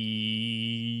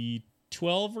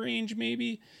 2012 range,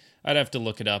 maybe. I'd have to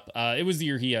look it up. It was the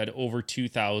year he had over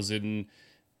 2,000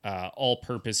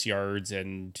 all-purpose yards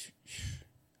and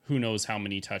who knows how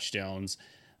many touchdowns.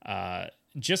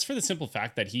 Just for the simple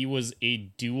fact that he was a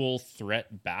dual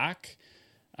threat back.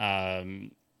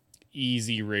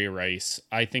 Easy Ray Rice.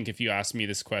 I think if you asked me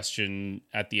this question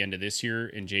at the end of this year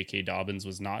and J.K. Dobbins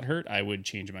was not hurt, I would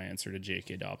change my answer to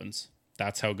J.K. Dobbins.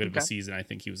 That's how good of a season I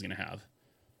think he was going to have.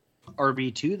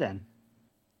 RB2 then.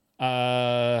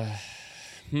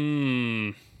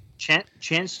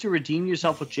 Chance to redeem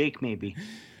yourself with Jake, maybe.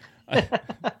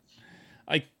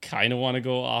 I kind of want to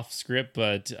go off script,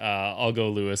 but I'll go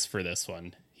Lewis for this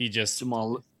one.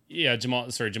 Jamal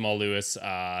Lewis.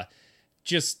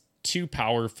 Just too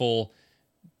powerful,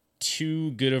 too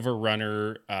good of a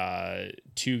runner,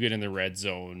 too good in the red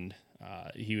zone.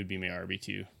 He would be my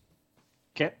RB2.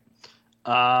 Okay.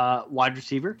 Wide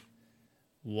receiver.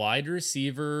 Wide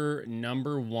receiver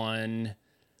number 1.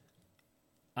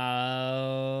 Oh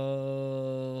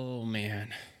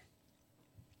man,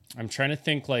 I'm trying to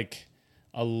think like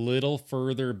a little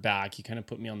further back. You kind of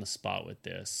put me on the spot with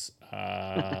this.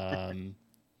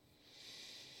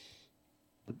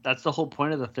 That's the whole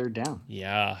point of the third down.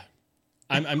 Yeah.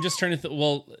 I'm just trying to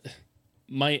well,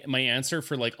 my answer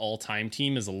for like all-time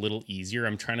team is a little easier.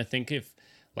 I'm trying to think if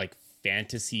like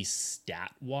fantasy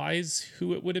stat wise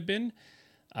who it would have been.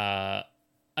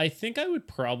 I think I would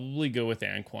probably go with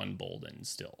Anquan Boldin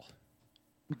still.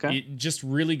 Okay. Just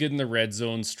really good in the red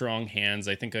zone, strong hands.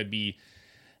 I think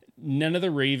none of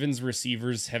the Ravens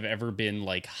receivers have ever been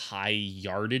like high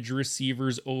yardage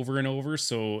receivers over and over.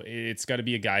 So it's got to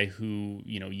be a guy who,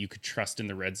 you could trust in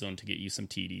the red zone to get you some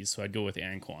TDs. So I'd go with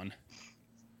Anquan.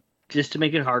 Just to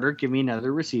make it harder, give me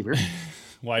another receiver.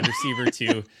 Wide receiver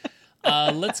 2.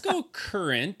 Let's go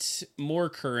more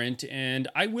current. And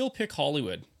I will pick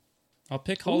Hollywood. I'll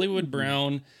pick Hollywood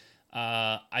Brown.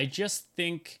 I just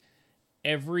think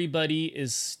everybody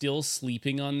is still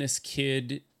sleeping on this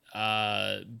kid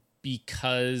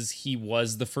because he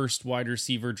was the first wide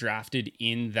receiver drafted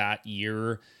in that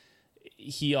year.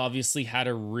 He obviously had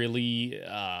a really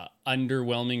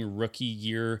underwhelming rookie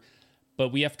year,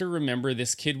 but we have to remember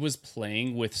this kid was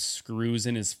playing with screws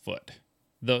in his foot.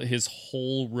 His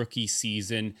whole rookie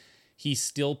season, he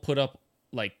still put up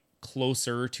like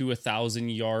closer to 1,000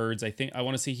 yards. I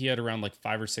want to say he had around like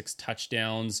 5 or 6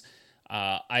 touchdowns.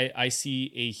 I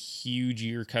see a huge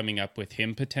year coming up with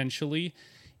him potentially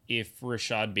if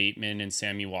Rashad Bateman and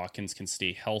Sammy Watkins can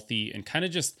stay healthy and kind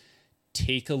of just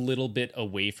take a little bit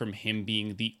away from him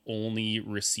being the only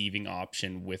receiving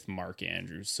option with Mark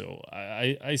Andrews. So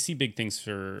I see big things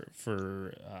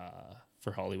for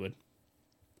Hollywood.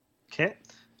 Okay.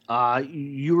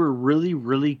 You were really,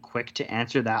 really quick to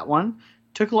answer that one.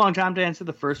 Took a long time to answer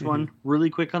the first one. Really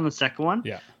quick on the second one.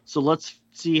 Yeah. So let's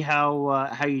see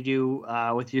how you do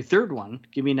with your third one.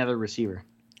 Give me another receiver.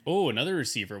 Oh, another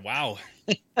receiver. Wow.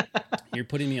 You're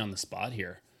putting me on the spot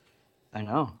here. I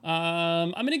know.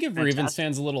 I'm going to give Ravens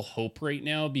fans a little hope right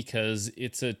now because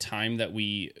it's a time that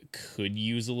we could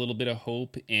use a little bit of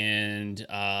hope. And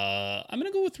I'm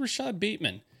going to go with Rashad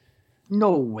Bateman.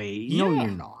 No way. Yeah. No,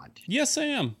 you're not. Yes, I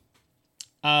am.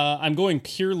 I'm going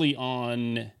purely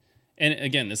on, and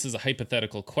again, this is a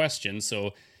hypothetical question.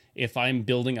 So if I'm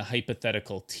building a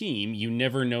hypothetical team, you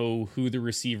never know who the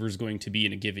receiver is going to be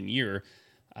in a given year.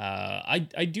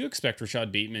 I do expect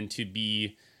Rashad Bateman to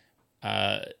be,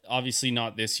 obviously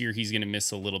not this year. He's going to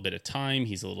miss a little bit of time.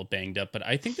 He's a little banged up, but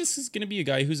I think this is going to be a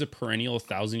guy who's a perennial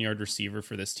 1,000-yard receiver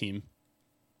for this team.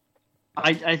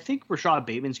 I think Rashad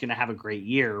Bateman's going to have a great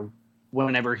year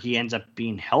whenever he ends up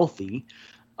being healthy.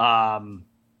 But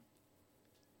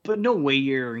no way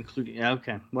you're including.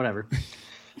 Okay, whatever.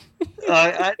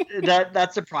 That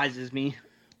surprises me.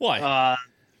 Why?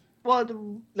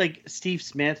 Well, like Steve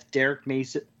Smith, Derek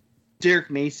Mason.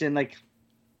 Like,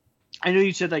 I know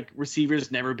you said like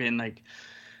receivers never been like,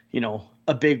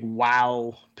 a big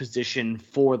wow position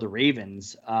for the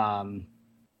Ravens.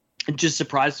 It just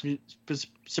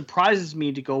surprises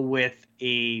me to go with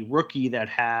a rookie that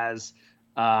has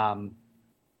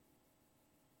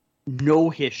no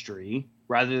history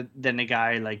rather than a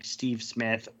guy like Steve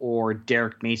Smith or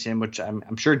Derek Mason, which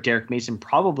I'm sure Derek Mason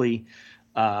probably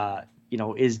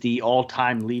is the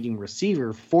all-time leading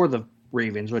receiver for the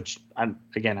Ravens, which I'm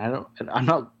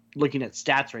not looking at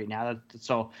stats right now.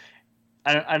 So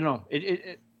I don't know.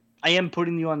 I am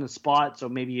putting you on the spot, so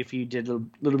maybe if you did a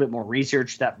little bit more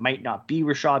research, that might not be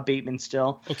Rashad Bateman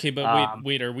still. Okay, but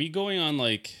wait, are we going on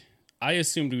like? I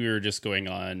assumed we were just going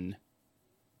on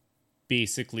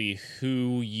basically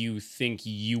who you think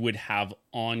you would have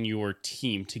on your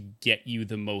team to get you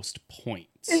the most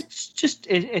points. It's just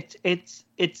it's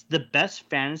the best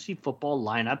fantasy football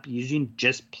lineup using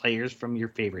just players from your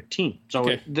favorite team. So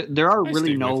okay. There are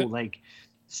really no like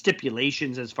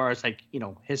stipulations as far as like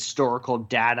historical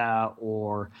data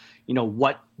or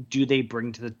what do they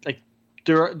bring to the like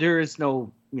there is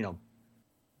no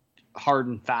hard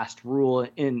and fast rule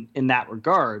in that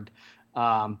regard,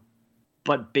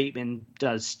 but Bateman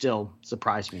does still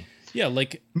surprise me. Yeah,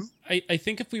 like I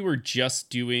think if we were just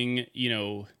doing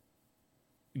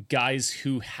guys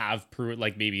who have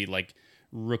like maybe like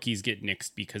rookies get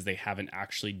nixed because they haven't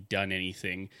actually done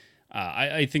anything.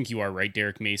 I think you are right.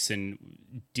 Derek Mason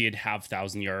did have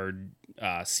 1,000-yard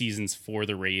seasons for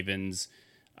the Ravens.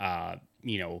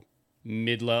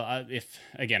 Mid-level. If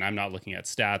again, I'm not looking at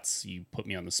stats. You put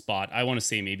me on the spot. I want to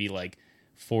say maybe like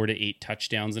 4 to 8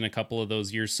 touchdowns in a couple of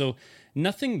those years. So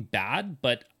nothing bad,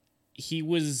 but he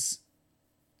was.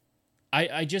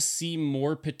 I just see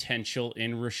more potential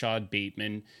in Rashad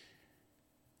Bateman.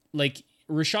 Like.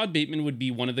 Rashad Bateman would be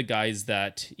one of the guys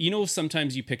that,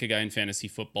 sometimes you pick a guy in fantasy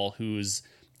football who's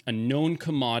a known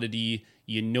commodity,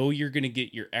 you're going to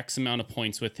get your X amount of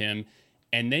points with him,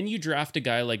 and then you draft a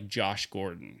guy like Josh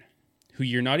Gordon, who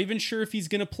you're not even sure if he's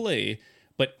going to play,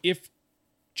 but if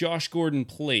Josh Gordon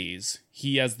plays,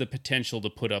 he has the potential to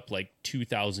put up like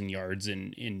 2,000 yards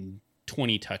in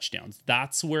 20 touchdowns.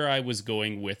 That's where I was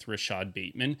going with Rashad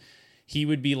Bateman. He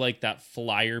would be like that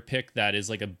flyer pick that is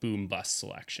like a boom bust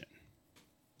selection.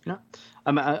 Yeah,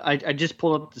 I just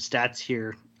pulled up the stats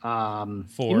here. For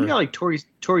you got like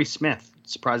Torrey Smith.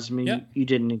 Surprises me you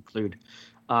didn't include.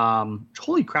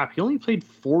 Holy crap! He only played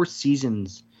 4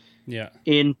 seasons. Yeah.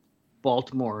 In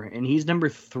Baltimore, and he's number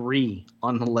 3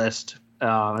 on the list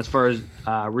as far as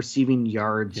receiving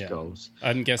yards goes.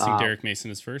 I'm guessing Derek Mason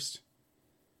is first.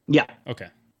 Yeah. Okay.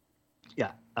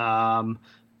 Yeah.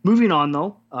 Moving on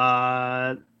though,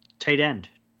 tight end,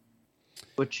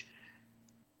 which.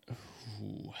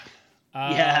 Ooh.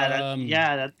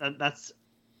 That's.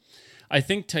 I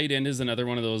think tight end is another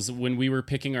one of those. When we were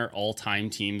picking our all-time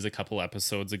teams a couple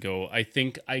episodes ago, I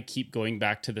think I keep going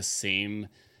back to the same.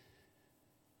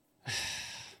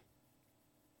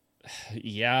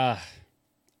 Yeah.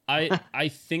 I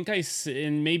think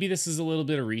and maybe this is a little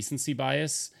bit of recency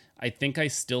bias. I think I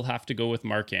still have to go with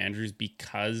Mark Andrews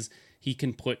because he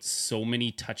can put so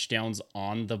many touchdowns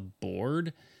on the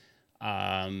board.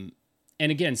 And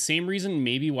again, same reason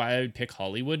maybe why I would pick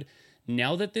Hollywood.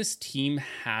 Now that this team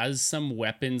has some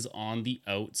weapons on the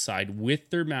outside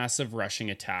with their massive rushing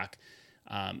attack,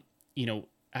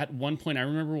 at one point I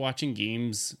remember watching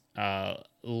games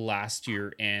last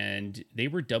year and they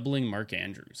were doubling Mark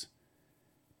Andrews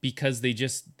because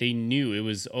they knew it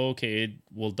was, okay,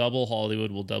 we'll double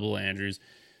Hollywood, we'll double Andrews.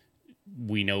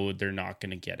 We know they're not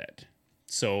going to get it.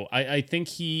 So I think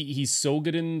he's so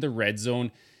good in the red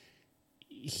zone.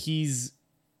 He's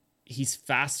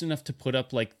fast enough to put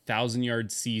up like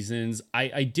 1,000-yard seasons.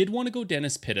 I did want to go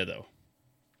Dennis Pitta, though.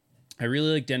 I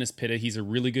really like Dennis Pitta. He's a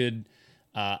really good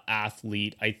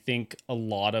athlete. I think a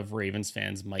lot of Ravens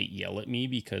fans might yell at me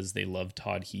because they love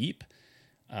Todd Heap.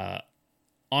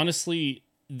 Honestly,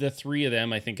 the three of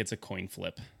them, I think it's a coin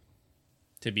flip,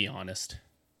 to be honest.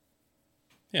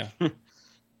 Yeah.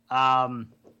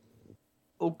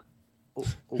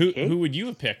 Okay. Who would you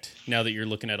have picked now that you're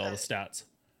looking at all the stats?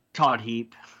 Todd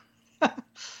Heap.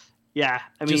 Yeah,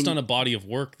 I mean, just on a body of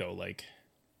work though, like.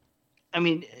 I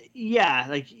mean, yeah,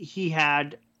 like he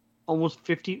had almost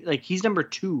 50. Like he's number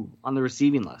 2 on the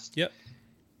receiving list. Yep.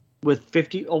 With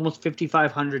almost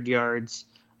 5,500 yards,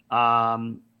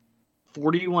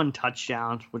 41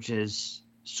 touchdowns, which is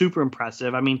super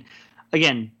impressive. I mean,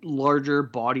 again, larger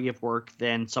body of work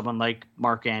than someone like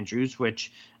Mark Andrews,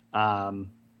 which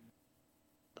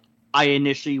I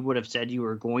initially would have said you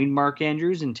were going Mark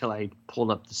Andrews until I pulled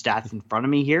up the stats in front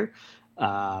of me here. But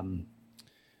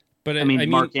I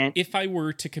mean, if I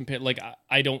were to compare, like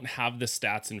I don't have the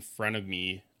stats in front of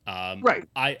me. Right.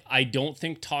 I don't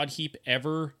think Todd Heap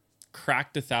ever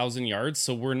cracked 1,000 yards.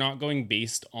 So we're not going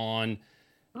based on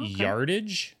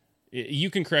yardage. You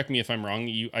can correct me if I'm wrong.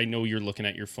 I know you're looking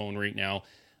at your phone right now.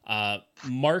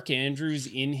 Mark Andrews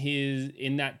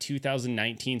in that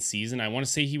 2019 season, I want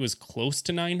to say he was close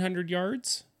to 900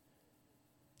 yards.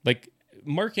 Like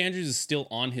Mark Andrews is still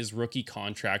on his rookie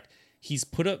contract. He's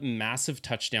put up massive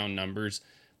touchdown numbers.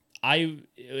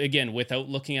 Again, without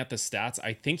looking at the stats,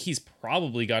 I think he's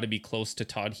probably got to be close to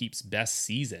Todd Heap's best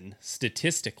season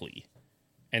statistically.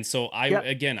 And so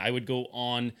I would go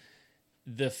on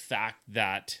the fact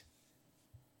that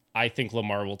I think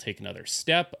Lamar will take another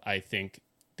step. I think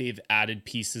they've added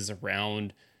pieces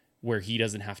around where he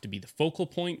doesn't have to be the focal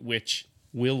point, which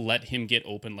will let him get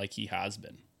open like he has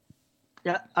been.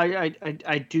 Yeah,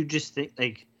 I do just think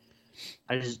like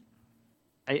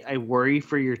I worry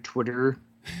for your Twitter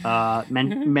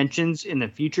mentions in the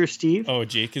future, Steve. Oh,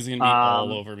 Jake is going to be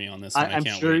all over me on this one. I'm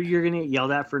sure you're going to get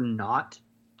yelled at for not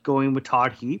going with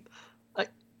Todd Heap.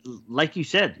 Like you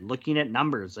said, looking at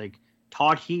numbers, like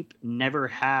Todd Heap never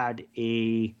had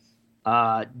a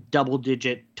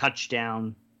double-digit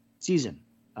touchdown season.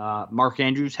 Mark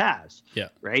Andrews has. Yeah.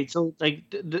 Right. So like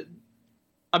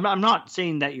I'm not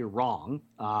saying that you're wrong.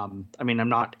 I mean, I'm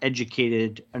not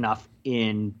educated enough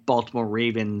in Baltimore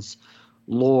Ravens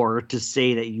lore to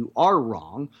say that you are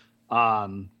wrong.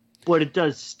 But it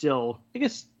does still, I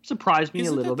guess, surprise me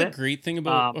a little bit. The great thing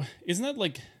about isn't that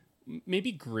like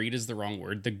maybe great is the wrong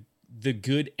word. The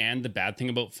good and the bad thing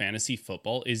about fantasy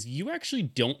football is you actually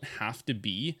don't have to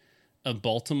be a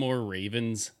Baltimore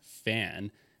Ravens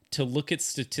fan to look at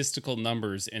statistical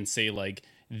numbers and say like,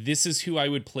 this is who I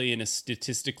would play in a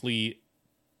statistically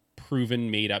proven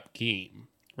made up game,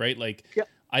 right? Like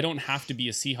I don't have to be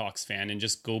a Seahawks fan and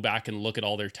just go back and look at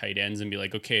all their tight ends and be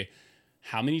like, okay,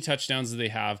 how many touchdowns do they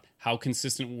have? How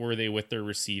consistent were they with their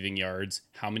receiving yards?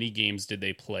 How many games did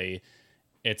they play?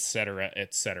 Et cetera,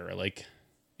 et cetera. Like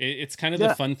it's kind of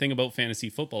the fun thing about fantasy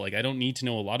football. Like I don't need to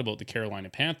know a lot about the Carolina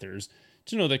Panthers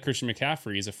to know that Christian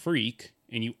McCaffrey is a freak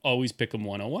and you always pick him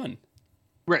 101.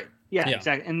 Right. Yeah,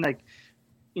 exactly. And like,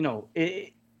 you know,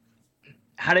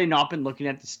 had I not been looking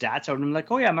at the stats, I would have been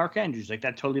like, oh yeah, Mark Andrews. Like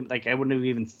that totally, like I wouldn't have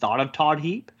even thought of Todd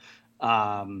Heap.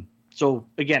 So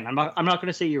again, I'm not going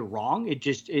to say you're wrong.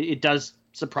 It does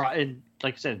surprise,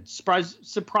 like I said,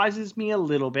 surprises me a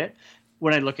little bit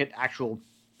when I look at actual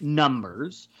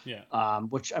numbers. Yeah.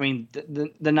 Which I mean,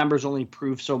 the numbers only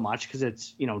prove so much because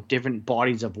it's, you know, different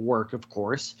bodies of work, of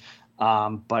course.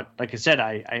 But like I said,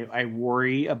 I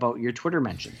worry about your Twitter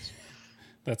mentions.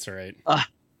 That's all right.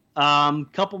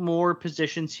 Couple more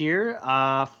positions here.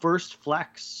 First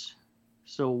flex.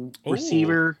 So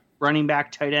receiver, running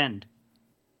back, tight end.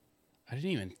 I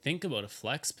didn't even think about a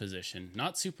flex position.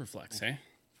 Not super flex, eh?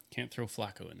 Can't throw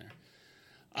Flacco in there.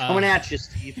 Coming at you,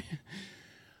 Steve.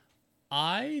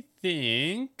 I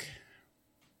think.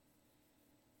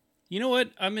 You know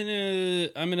what? I'm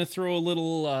gonna throw a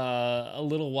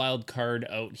little wild card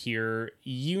out here.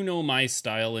 You know my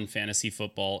style in fantasy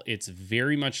football. It's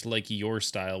very much like your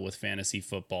style with fantasy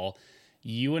football.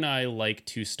 You and I like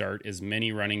to start as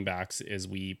many running backs as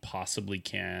we possibly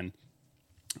can.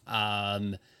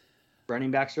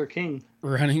 Running backs are king.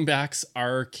 Running backs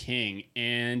are king,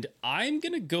 and I'm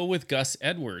gonna go with Gus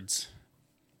Edwards.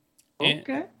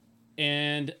 Okay.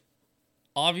 And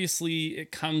obviously,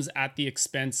 it comes at the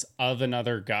expense of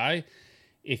another guy.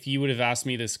 If you would have asked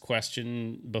me this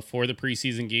question before the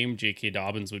preseason game, J.K.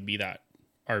 Dobbins would be that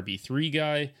RB3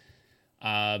 guy.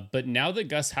 But now that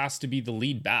Gus has to be the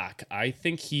lead back, I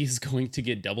think he's going to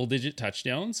get double-digit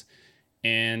touchdowns.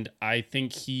 And I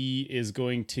think he is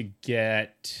going to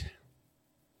get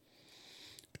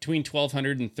between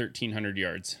 1,200 and 1,300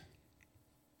 yards.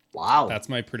 Wow. That's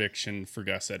my prediction for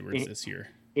Gus Edwards this year.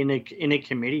 In a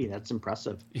committee, that's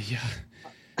impressive. Yeah.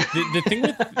 The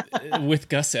thing with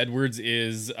Gus Edwards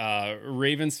is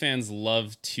Ravens fans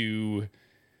love to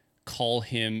call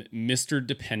him Mr.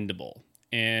 Dependable.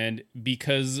 And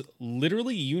because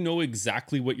literally you know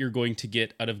exactly what you're going to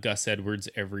get out of Gus Edwards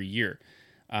every year.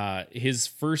 His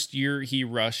first year, he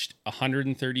rushed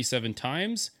 137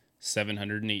 times,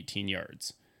 718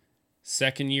 yards.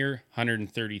 Second year,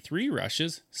 133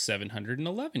 rushes,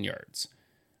 711 yards.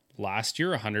 Last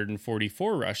year,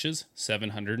 144 rushes,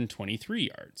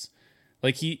 723 yards.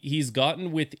 Like he's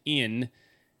gotten within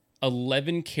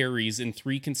 11 carries in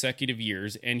 3 consecutive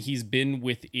years, and he's been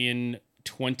within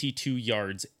 22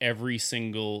 yards every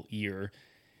single year.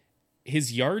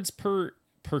 His yards per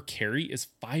carry is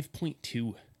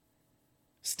 5.2.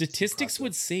 Statistics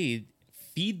would say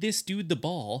feed this dude the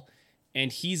ball,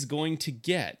 and he's going to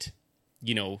get,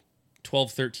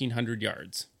 1,200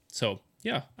 yards. So,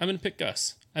 yeah, I'm going to pick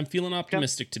Gus. I'm feeling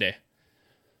optimistic today.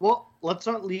 Well, let's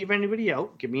not leave anybody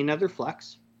out. Give me another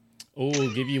flex. Oh,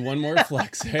 give you one more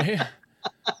flex, hey?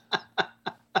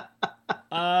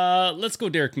 Let's go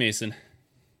Derek Mason.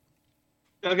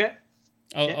 Okay.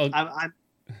 I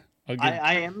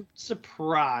am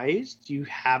surprised you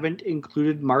haven't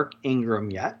included Mark Ingram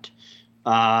yet.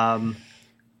 I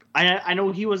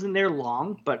know he wasn't there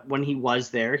long, but when he was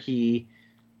there, he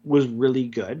was really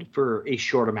good for a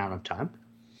short amount of time.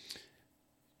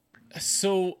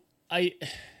 So I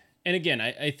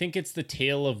think it's the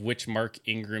tale of which Mark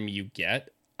Ingram you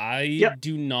get. I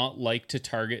do not like to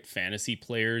target fantasy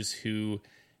players who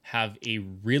have a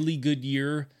really good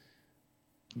year,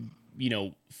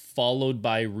 followed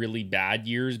by really bad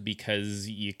years, because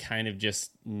you kind of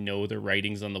just know the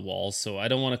writings on the wall. So I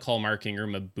don't want to call Mark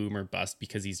Ingram a boomer bust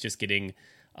because he's just getting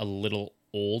a little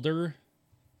older.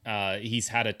 He's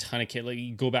had a ton of kids. Like,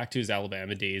 you go back to his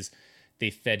Alabama days. They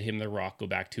fed him the rock. Go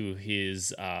back to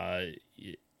his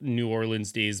New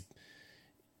Orleans days.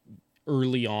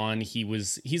 Early on,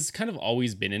 he's kind of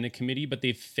always been in a committee, but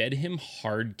they've fed him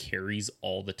hard carries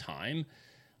all the time.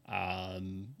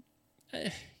 You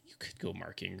could go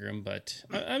Mark Ingram, but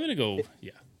I'm going to go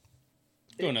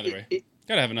another way.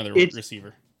 Got to have another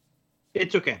receiver.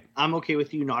 It's okay. I'm okay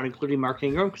with you not including Mark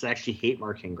Ingram because I actually hate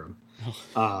Mark Ingram.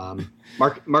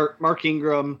 Mark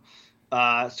Ingram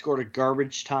scored a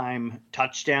garbage time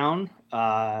touchdown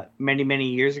many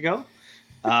years ago,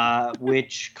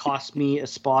 which cost me a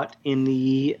spot in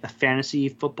the fantasy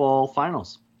football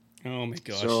finals. Oh my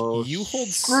gosh! So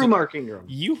screw Mark Ingram.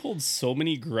 You hold so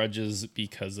many grudges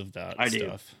because of that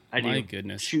stuff. I do. My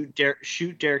goodness! Shoot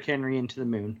Derrick Henry into the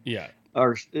moon. Yeah.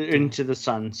 Or into the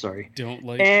sun. Sorry. Don't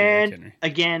like Derrick Henry. And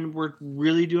again, we're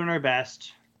really doing our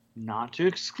best not to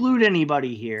exclude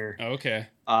anybody here. Okay.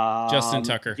 Justin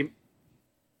Tucker.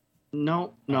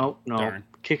 No. Darn.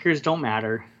 Kickers don't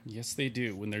matter. Yes, they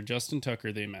do. When they're Justin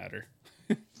Tucker, they matter.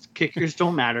 Kickers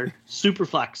don't matter.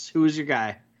 Superflex. Who is your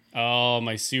guy? Oh,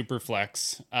 my super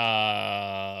flex.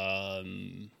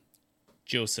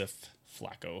 Joseph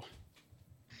Flacco.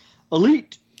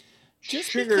 Elite.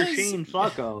 Just Sugar because, Shane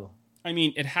Flacco. I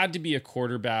mean, it had to be a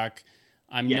quarterback.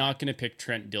 I'm not going to pick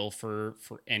Trent Dilfer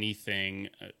for anything.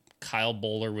 Kyle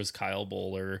Bowler was Kyle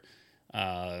Bowler.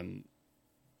 I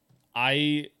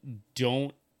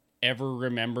don't ever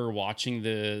remember watching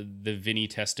the Vinny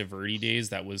Testaverde days.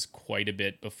 That was quite a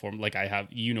bit before. Like, I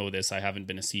haven't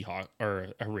been a Seahawk or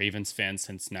a Ravens fan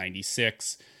since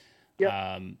 '96.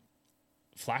 Yep.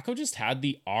 Flacco just had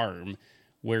the arm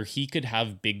where he could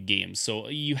have big games. So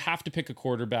you have to pick a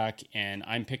quarterback, and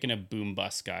I'm picking a boom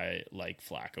bust guy like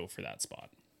Flacco for that spot.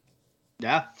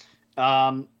 Yeah.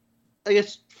 I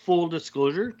guess full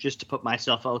disclosure, just to put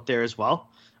myself out there as well.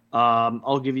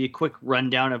 I'll give you a quick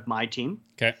rundown of my team.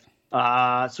 Okay.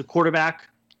 So quarterback,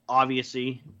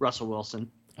 obviously Russell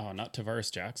Wilson. Oh, not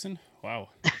Tavares Jackson. Wow.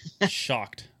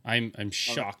 Shocked. I'm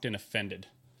shocked and offended.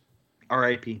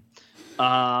 R.I.P.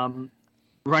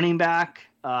 Running back,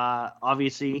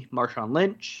 obviously Marshawn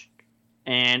Lynch,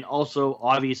 and also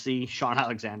obviously Sean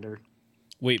Alexander.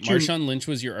 Wait, Marshawn Lynch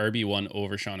was your RB1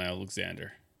 over Sean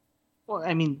Alexander? Well,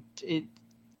 I mean, it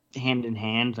hand in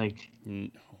hand. Like,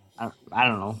 I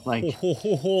don't know. Like,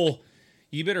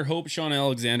 you better hope Sean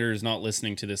Alexander is not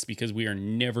listening to this because we are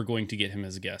never going to get him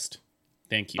as a guest.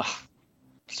 Thank you.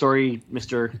 Sorry,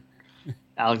 Mr.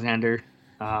 Alexander.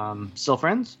 Still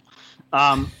friends?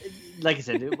 Like I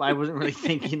said, I wasn't really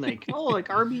thinking like, oh, like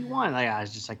RB1. Like, I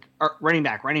was just like, running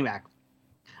back.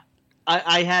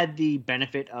 I had the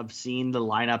benefit of seeing the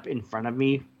lineup in front of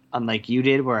me, unlike you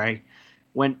did, where I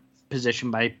went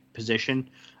position by position.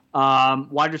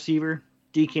 Wide receiver,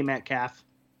 DK Metcalf,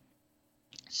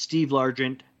 Steve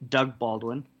Largent, Doug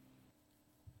Baldwin.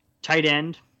 Tight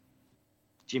end,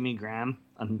 Jimmy Graham.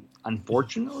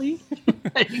 Unfortunately,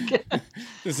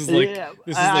 this is like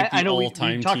the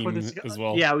all-time team about this, as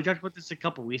well. Yeah, we talked about this a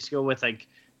couple weeks ago with like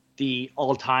the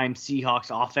all-time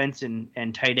Seahawks offense,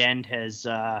 and tight end has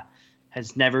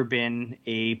never been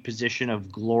a position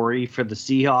of glory for the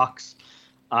Seahawks.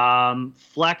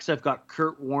 Flex, I've got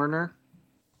Kurt Warner.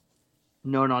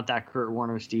 No, not that Kurt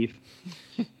Warner, Steve.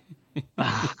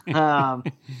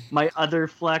 My other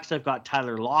flex, I've got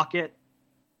Tyler Lockett.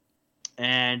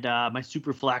 And my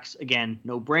super flex, again,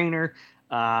 no brainer,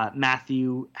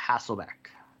 Matthew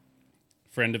Hasselbeck.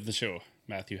 Friend of the show,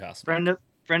 Matthew Hasselbeck.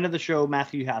 Friend of the show,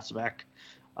 Matthew Hasselbeck.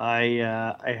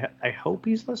 I hope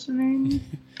he's listening.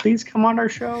 Please come on our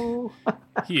show.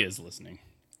 He is listening.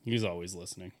 He's always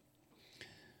listening.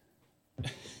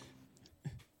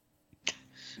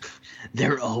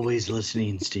 They're always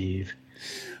listening, Steve.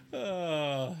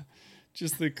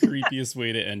 Just the creepiest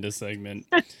way to end a segment.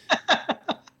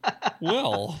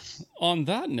 Well, on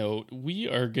that note, we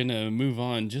are going to move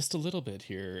on just a little bit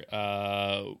here.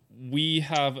 We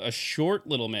have a short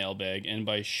little mailbag, and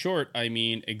by short, I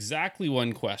mean exactly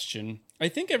one question. I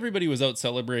think everybody was out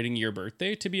celebrating your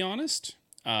birthday, to be honest.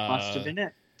 Must have been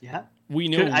it. Yeah. We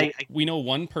know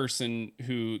one person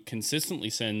who consistently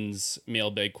sends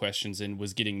mailbag questions and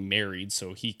was getting married,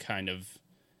 so he kind of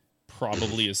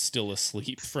probably is still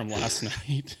asleep from last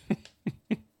night.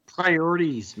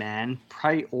 Priorities, man.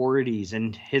 Priorities.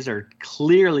 And his are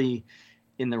clearly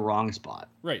in the wrong spot.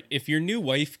 Right. If your new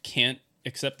wife can't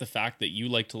accept the fact that you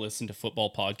like to listen to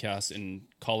football podcasts and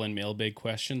call in mailbag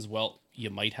questions, well, you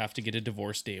might have to get a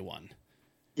divorce day one.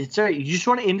 It's all right. You just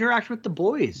want to interact with the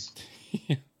boys.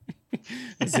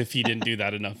 As if he didn't do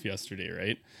that enough yesterday,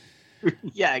 right?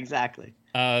 Yeah, exactly.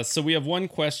 So we have one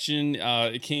question.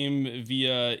 It came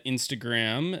via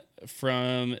Instagram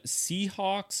from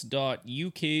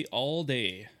Seahawks.uk all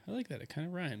day. I like that. It kind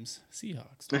of rhymes.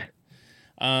 Seahawks.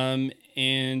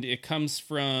 And it comes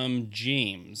from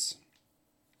James.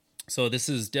 So this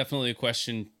is definitely a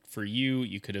question for you.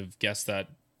 You could have guessed that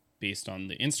based on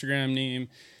the Instagram name.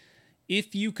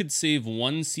 If you could save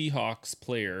one Seahawks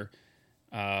player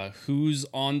who's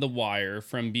on the wire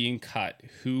from being cut,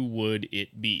 who would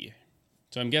it be?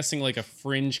 So I'm guessing like a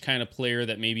fringe kind of player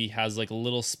that maybe has like a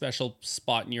little special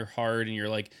spot in your heart and you're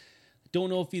like, don't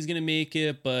know if he's going to make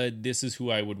it, but this is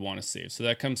who I would want to save. So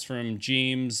that comes from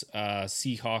James,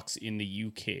 Seahawks in the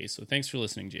UK. So thanks for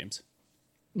listening, James.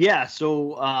 Yeah,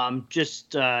 so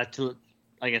just to,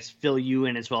 I guess, fill you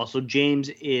in as well. So James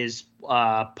is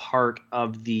part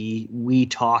of the We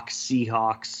Talk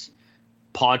Seahawks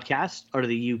podcast out of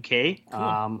the UK,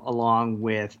 cool. Along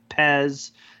with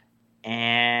Pez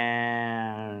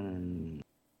and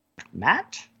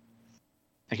Matt.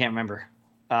 I can't remember.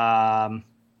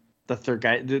 The third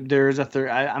guy. There's a third.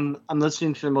 I'm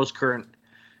listening to the most current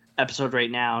episode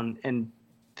right now, and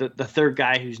the third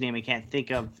guy whose name I can't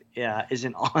think of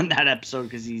isn't on that episode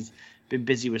because he's been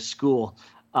busy with school.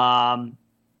 We'll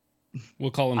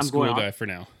call him School Guy for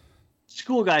now.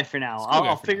 School Guy for now.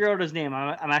 I'll figure out his name.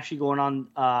 I'm actually going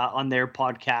on their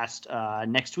podcast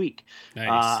next week.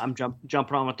 Nice. I'm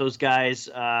jumping on with those guys.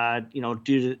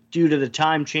 Due to the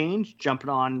time change, jumping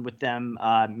on with them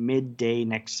midday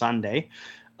next Sunday.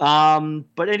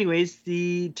 But anyways,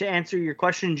 to answer your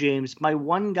question, James, my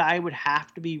one guy would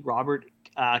have to be Robert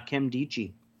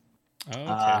Nkemdiche. Oh,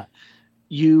 okay.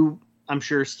 I'm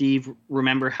sure, Steve,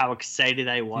 remember how excited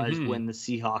I was when the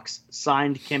Seahawks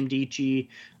signed Nkemdiche.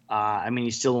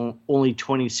 He's still only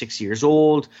 26 years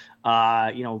old,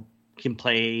 can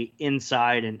play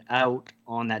inside and out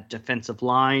on that defensive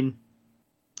line.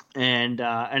 And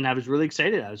I was really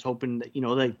excited. I was hoping that,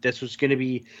 like this was going to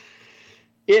be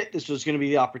it. This was going to be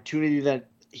the opportunity that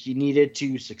he needed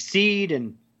to succeed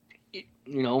and,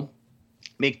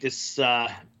 make this,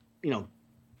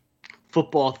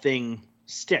 football thing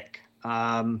stick.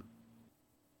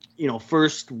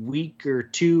 First week or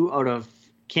two out of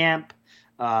camp,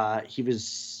 he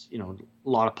was, a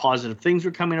lot of positive things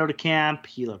were coming out of camp.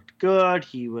 He looked good.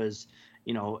 He was,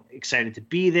 excited to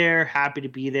be there, happy to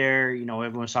be there.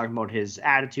 Everyone was talking about his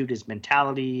attitude, his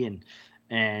mentality,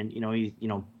 and he,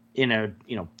 in a,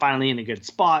 finally in a good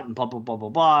spot and blah, blah, blah, blah,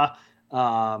 blah.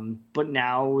 But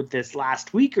now this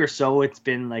last week or so, it's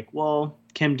been like, well,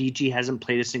 Kim Deitch hasn't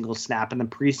played a single snap in the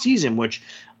preseason, which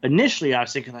initially I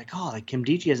was thinking like, oh, like Kim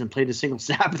Deitch hasn't played a single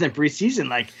snap in the preseason.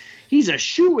 Like he's a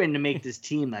shoo-in to make this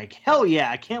team. Like, hell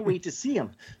yeah, I can't wait to see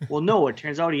him. Well, no, it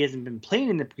turns out he hasn't been playing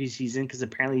in the preseason because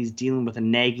apparently he's dealing with a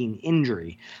nagging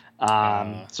injury.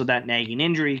 So that nagging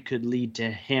injury could lead to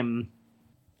him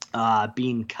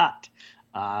being cut.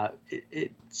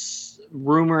 It's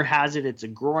rumor has it it's a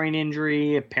groin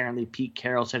injury. Apparently Pete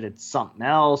Carroll said it's something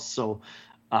else. So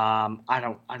I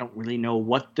don't really know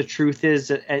what the truth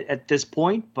is at this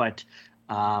point, but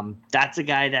that's a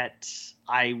guy that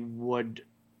I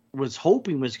was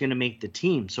hoping was going to make the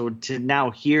team. So to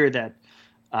now hear that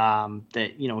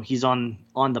he's on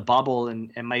the bubble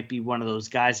and might be one of those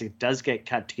guys that does get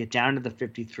cut to get down to the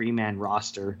 53-man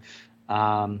roster.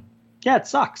 It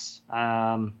sucks.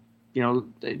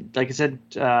 Like I said,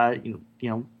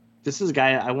 this is a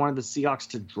guy I wanted the Seahawks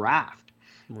to draft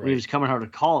when he was coming out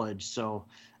of college. So,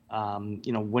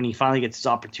 when he finally gets his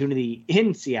opportunity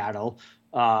in Seattle,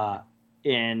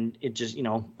 and it just,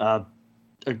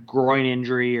 a groin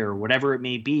injury or whatever it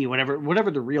may be, whatever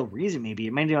the real reason may be,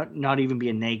 it might not even be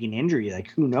a nagging injury.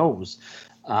 Like, who knows?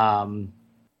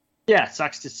 It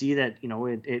sucks to see that,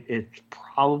 it's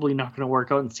probably not going to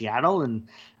work out in Seattle, and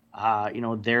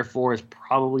therefore is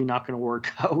probably not going to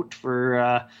work out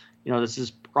for, this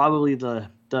is probably the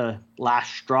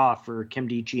last straw for Kim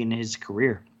Deitch in his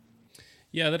career.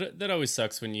 Yeah, that always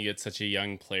sucks when you get such a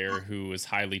young player who is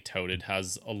highly touted,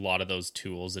 has a lot of those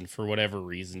tools, and for whatever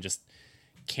reason just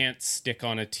can't stick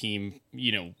on a team.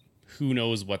 Who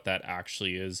knows what that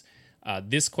actually is.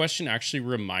 This question actually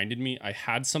reminded me, I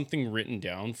had something written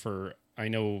down for, I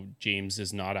know James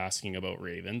is not asking about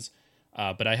Ravens,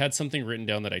 but I had something written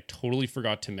down that I totally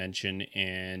forgot to mention.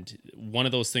 And one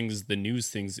of those things, the news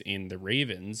things in the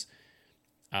Ravens,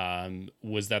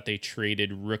 was that they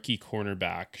traded rookie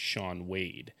cornerback Shaun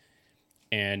Wade.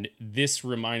 And this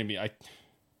reminded me, I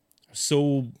was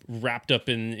so wrapped up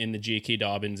in the J.K.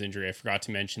 Dobbins injury, I forgot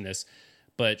to mention this.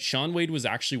 But Shaun Wade was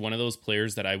actually one of those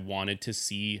players that I wanted to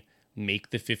see make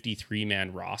the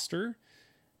 53-man roster.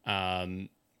 And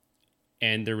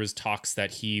there was talks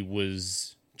that he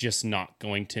was just not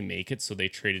going to make it, so they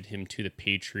traded him to the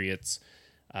Patriots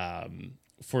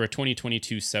for a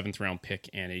 2022 7th-round pick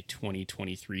and a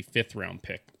 2023 5th-round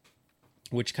pick,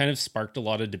 which kind of sparked a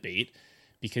lot of debate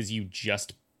because you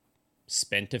just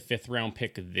spent a 5th-round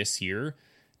pick this year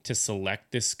to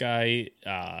select this guy.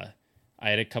 I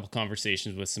had a couple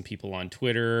conversations with some people on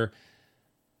Twitter.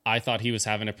 I thought he was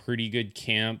having a pretty good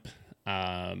camp.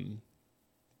 When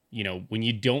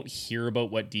you don't hear about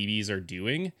what DBs are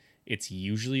doing, it's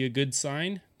usually a good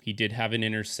sign. He did have an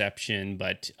interception,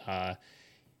 but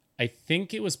I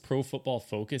think it was Pro Football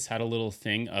Focus had a little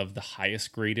thing of the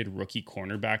highest graded rookie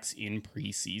cornerbacks in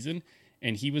preseason,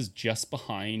 and he was just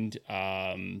behind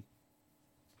Pat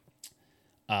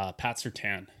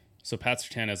Surtain. So Pat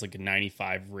Surtain has like a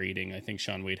 95 rating. I think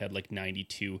Shaun Wade had like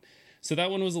 92. So that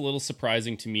one was a little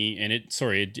surprising to me, and it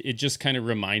just kind of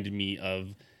reminded me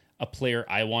of a player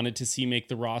I wanted to see make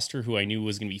the roster, who I knew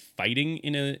was going to be fighting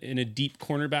in a deep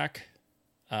cornerback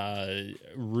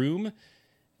room,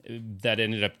 that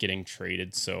ended up getting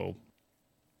traded. So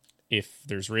if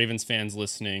there's Ravens fans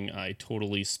listening, I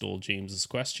totally stole James's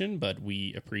question, but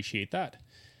we appreciate that.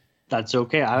 That's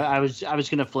okay. I was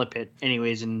going to flip it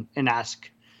anyways and ask,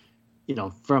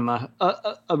 from a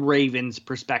Ravens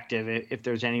perspective, if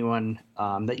there's anyone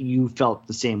that you felt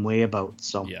the same way about.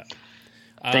 So yeah.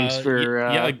 Thanks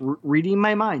for reading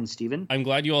my mind, Steven. I'm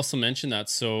glad you also mentioned that.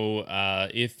 So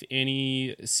if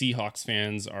any Seahawks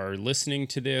fans are listening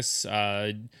to this,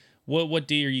 what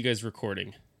day are you guys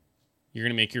recording? You're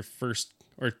going to make your first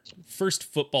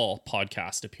football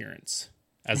podcast appearance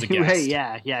as a guest. Right,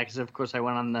 yeah, because of course I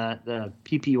went on the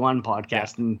PP1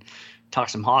 podcast and talked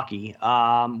some hockey.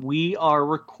 We are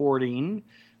recording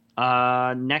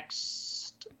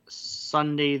next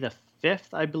Sunday the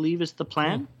 5th, I believe is the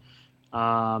plan.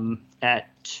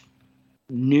 At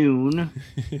noon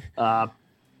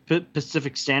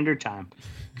Pacific Standard Time.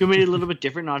 Could be a little bit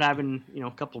different, not having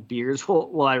a couple beers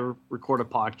while I record a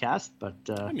podcast. But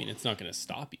I mean, it's not going to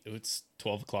stop you. It's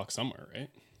 12 o'clock somewhere, right?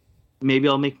 Maybe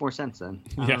I'll make more sense then.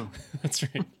 Yeah, that's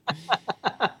right.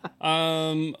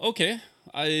 Okay.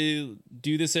 I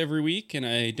do this every week, and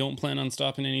I don't plan on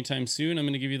stopping anytime soon. I'm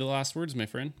going to give you the last words, my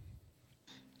friend.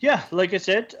 Yeah, like I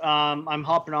said, I'm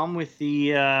hopping on with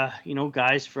the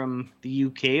guys from the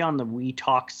UK on the We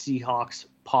Talk Seahawks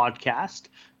podcast.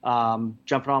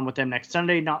 Jumping on with them next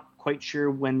Sunday. Not quite sure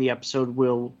when the episode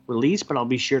will release, but I'll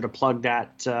be sure to plug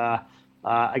that.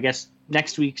 I guess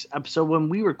next week's episode when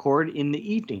we record in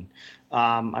the evening.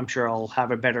 I'm sure I'll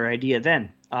have a better idea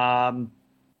then.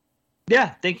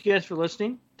 Yeah, thank you guys for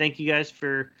listening. Thank you guys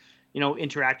for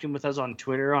interacting with us on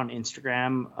Twitter, on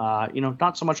Instagram.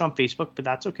 Not so much on Facebook, but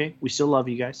that's okay. We still love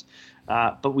you guys.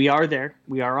 But we are there.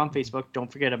 We are on Facebook.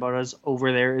 Don't forget about us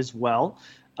over there as well.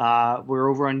 We're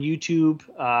over on YouTube,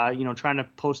 trying to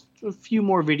post a few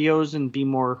more videos and be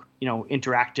more,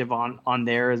 interactive on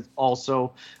there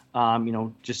also.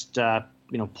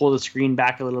 Pull the screen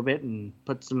back a little bit and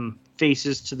put some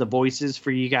faces to the voices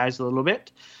for you guys a little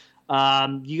bit.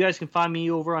 You guys can find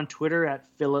me over on Twitter at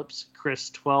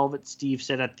PhillipsChris12 at Steve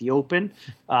Said at the Open.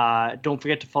 Don't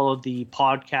forget to follow the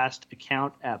podcast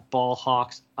account at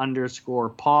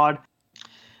ballhawks_pod.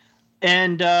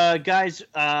 And guys,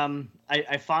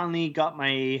 I finally got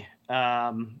my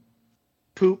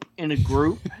poop in a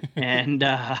group and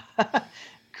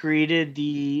created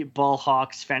the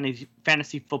Ballhawks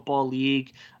Fantasy Football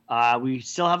League. We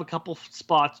still have a couple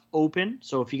spots open,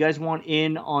 so if you guys want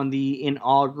in on the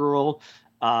inaugural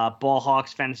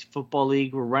Ballhawks Fantasy Football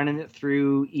League, we're running it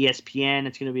through ESPN.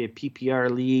 It's going to be a PPR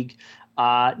league.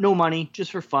 No money,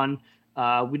 just for fun.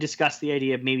 We discussed the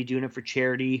idea of maybe doing it for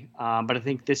charity, but I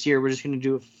think this year we're just going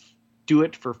to do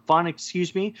it for fun,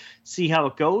 see how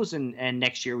it goes, and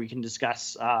next year we can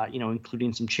discuss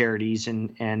including some charities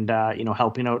and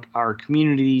helping out our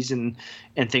communities and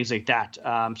things like that.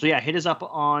 So yeah, hit us up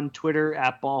on Twitter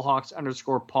at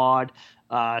ballhawks_pod.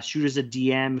 Shoot us a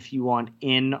DM if you want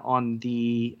in on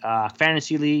the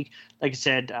fantasy league. Like I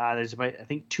said, there's about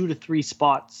 2 to 3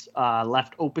 spots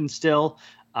left open still.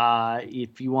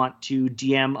 If you want to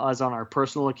DM us on our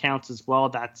personal accounts as well,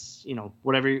 that's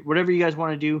whatever you guys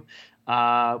want to do.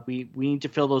 We need to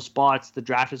fill those spots. The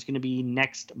draft is going to be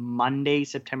next Monday,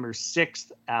 September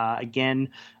 6th. Again,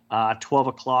 12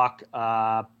 o'clock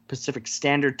Pacific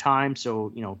Standard Time.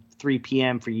 So 3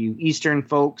 p.m. for you Eastern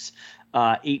folks,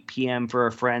 8 p.m. for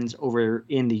our friends over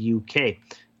in the UK.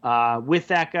 With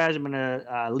that, guys, I'm going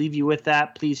to leave you with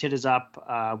that. Please hit us up.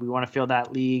 We want to fill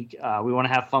that league. We want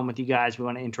to have fun with you guys. We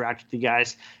want to interact with you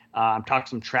guys. Talk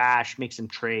some trash, make some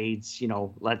trades,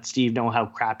 let Steve know how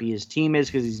crappy his team is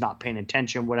because he's not paying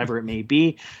attention, whatever it may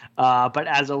be. But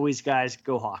as always, guys,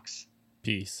 go Hawks.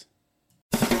 Peace.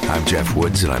 I'm Jeff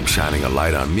Woods, and I'm shining a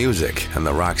light on music and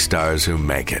the rock stars who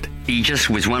make it. He just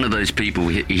was one of those people,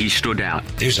 he stood out.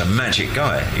 He was a magic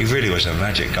guy. He really was a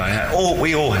magic guy.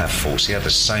 We all have faults. He had the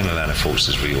same amount of faults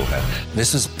as we all had.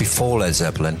 This was before Led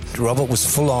Zeppelin. Robert was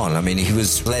full on. I mean, he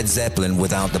was Led Zeppelin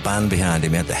without the band behind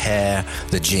him. He had the hair,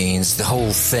 the jeans, the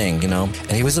whole thing,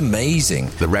 and he was amazing.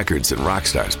 The Records and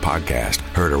Rockstars podcast,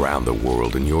 heard around the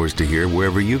world and yours to hear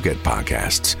wherever you get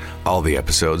podcasts. All the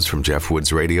episodes from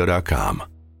JeffWoodsRadio.com.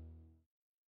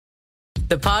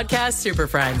 The Podcast Super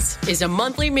Friends is a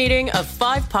monthly meeting of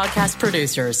 5 podcast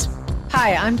producers.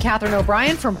 Hi, I'm Catherine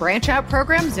O'Brien from Branch Out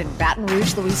Programs in Baton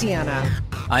Rouge, Louisiana.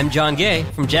 I'm John Gay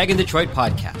from Jag and Detroit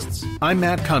Podcasts. I'm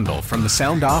Matt Kundle from the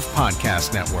Sound Off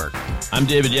Podcast Network. I'm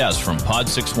David Yaz from Pod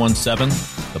 617,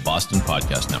 the Boston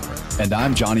Podcast Network. And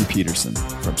I'm Johnny Peterson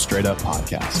from Straight Up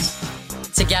Podcasts.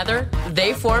 Together,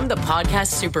 they form the Podcast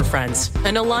Super Friends,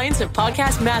 an alliance of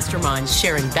podcast masterminds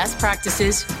sharing best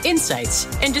practices, insights,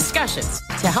 and discussions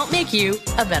to help make you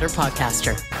a better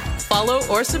podcaster. Follow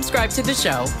or subscribe to the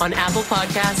show on Apple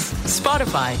Podcasts,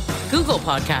 Spotify, Google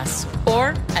Podcasts, or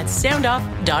at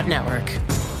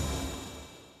soundoff.network.